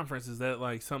the conference, is that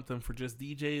like something for just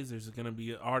DJs? Is it going to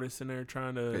be artists in there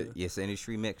trying to? It's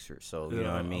industry mixer. So, you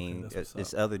know what I mean?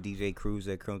 It's other DJ crews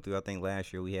that come through. I think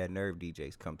last year we had Nerve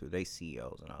DJs come through. They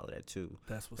CEOs and all of that too.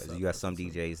 That's what's up. You got some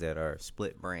DJs that are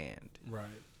split brand. Right.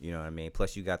 You know what I mean?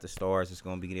 Plus you got the stars. It's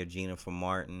going to be there. Gina from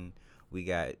Martin. We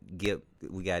got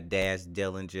Daz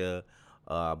Dillinger.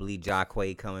 I believe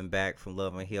Jacquay coming back from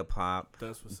Love and Hip Hop.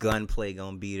 Gunplay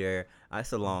gonna be there.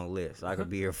 That's a long list. I could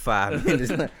be here 5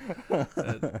 minutes.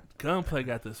 Gunplay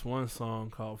got this one song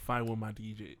called "Fight with My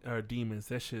Demons."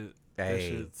 That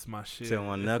shit's my shit. Till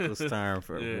my knuckles turn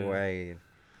for boy.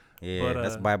 Yeah, but,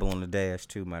 that's Bible on the Dash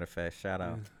too. Matter of fact, shout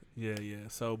out. Yeah.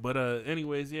 So, but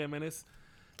anyways, yeah, man, it's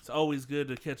always good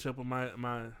to catch up with my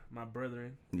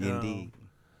brethren. Indeed.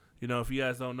 You know, if you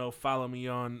guys don't know, follow me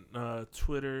on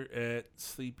Twitter at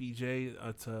SleepyJ.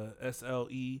 It's it's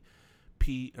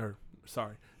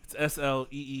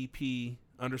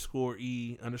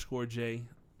SLEEP_E_J.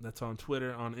 That's on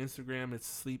Twitter. On Instagram,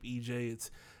 it's SleepEJ. It's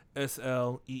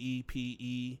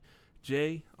SLEEPEJ,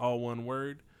 all one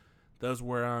word. That's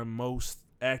where I'm most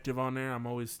active on there. I'm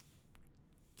always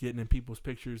getting in people's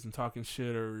pictures and talking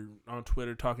shit, or on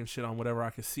Twitter talking shit on whatever I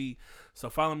can see.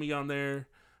 So follow me on there.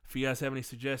 If you guys have any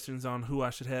suggestions on who I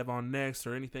should have on next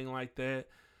or anything like that,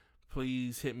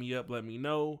 please hit me up. Let me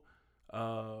know.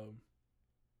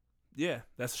 Yeah,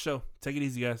 that's the show. Take it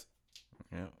easy, guys.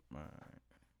 Yep.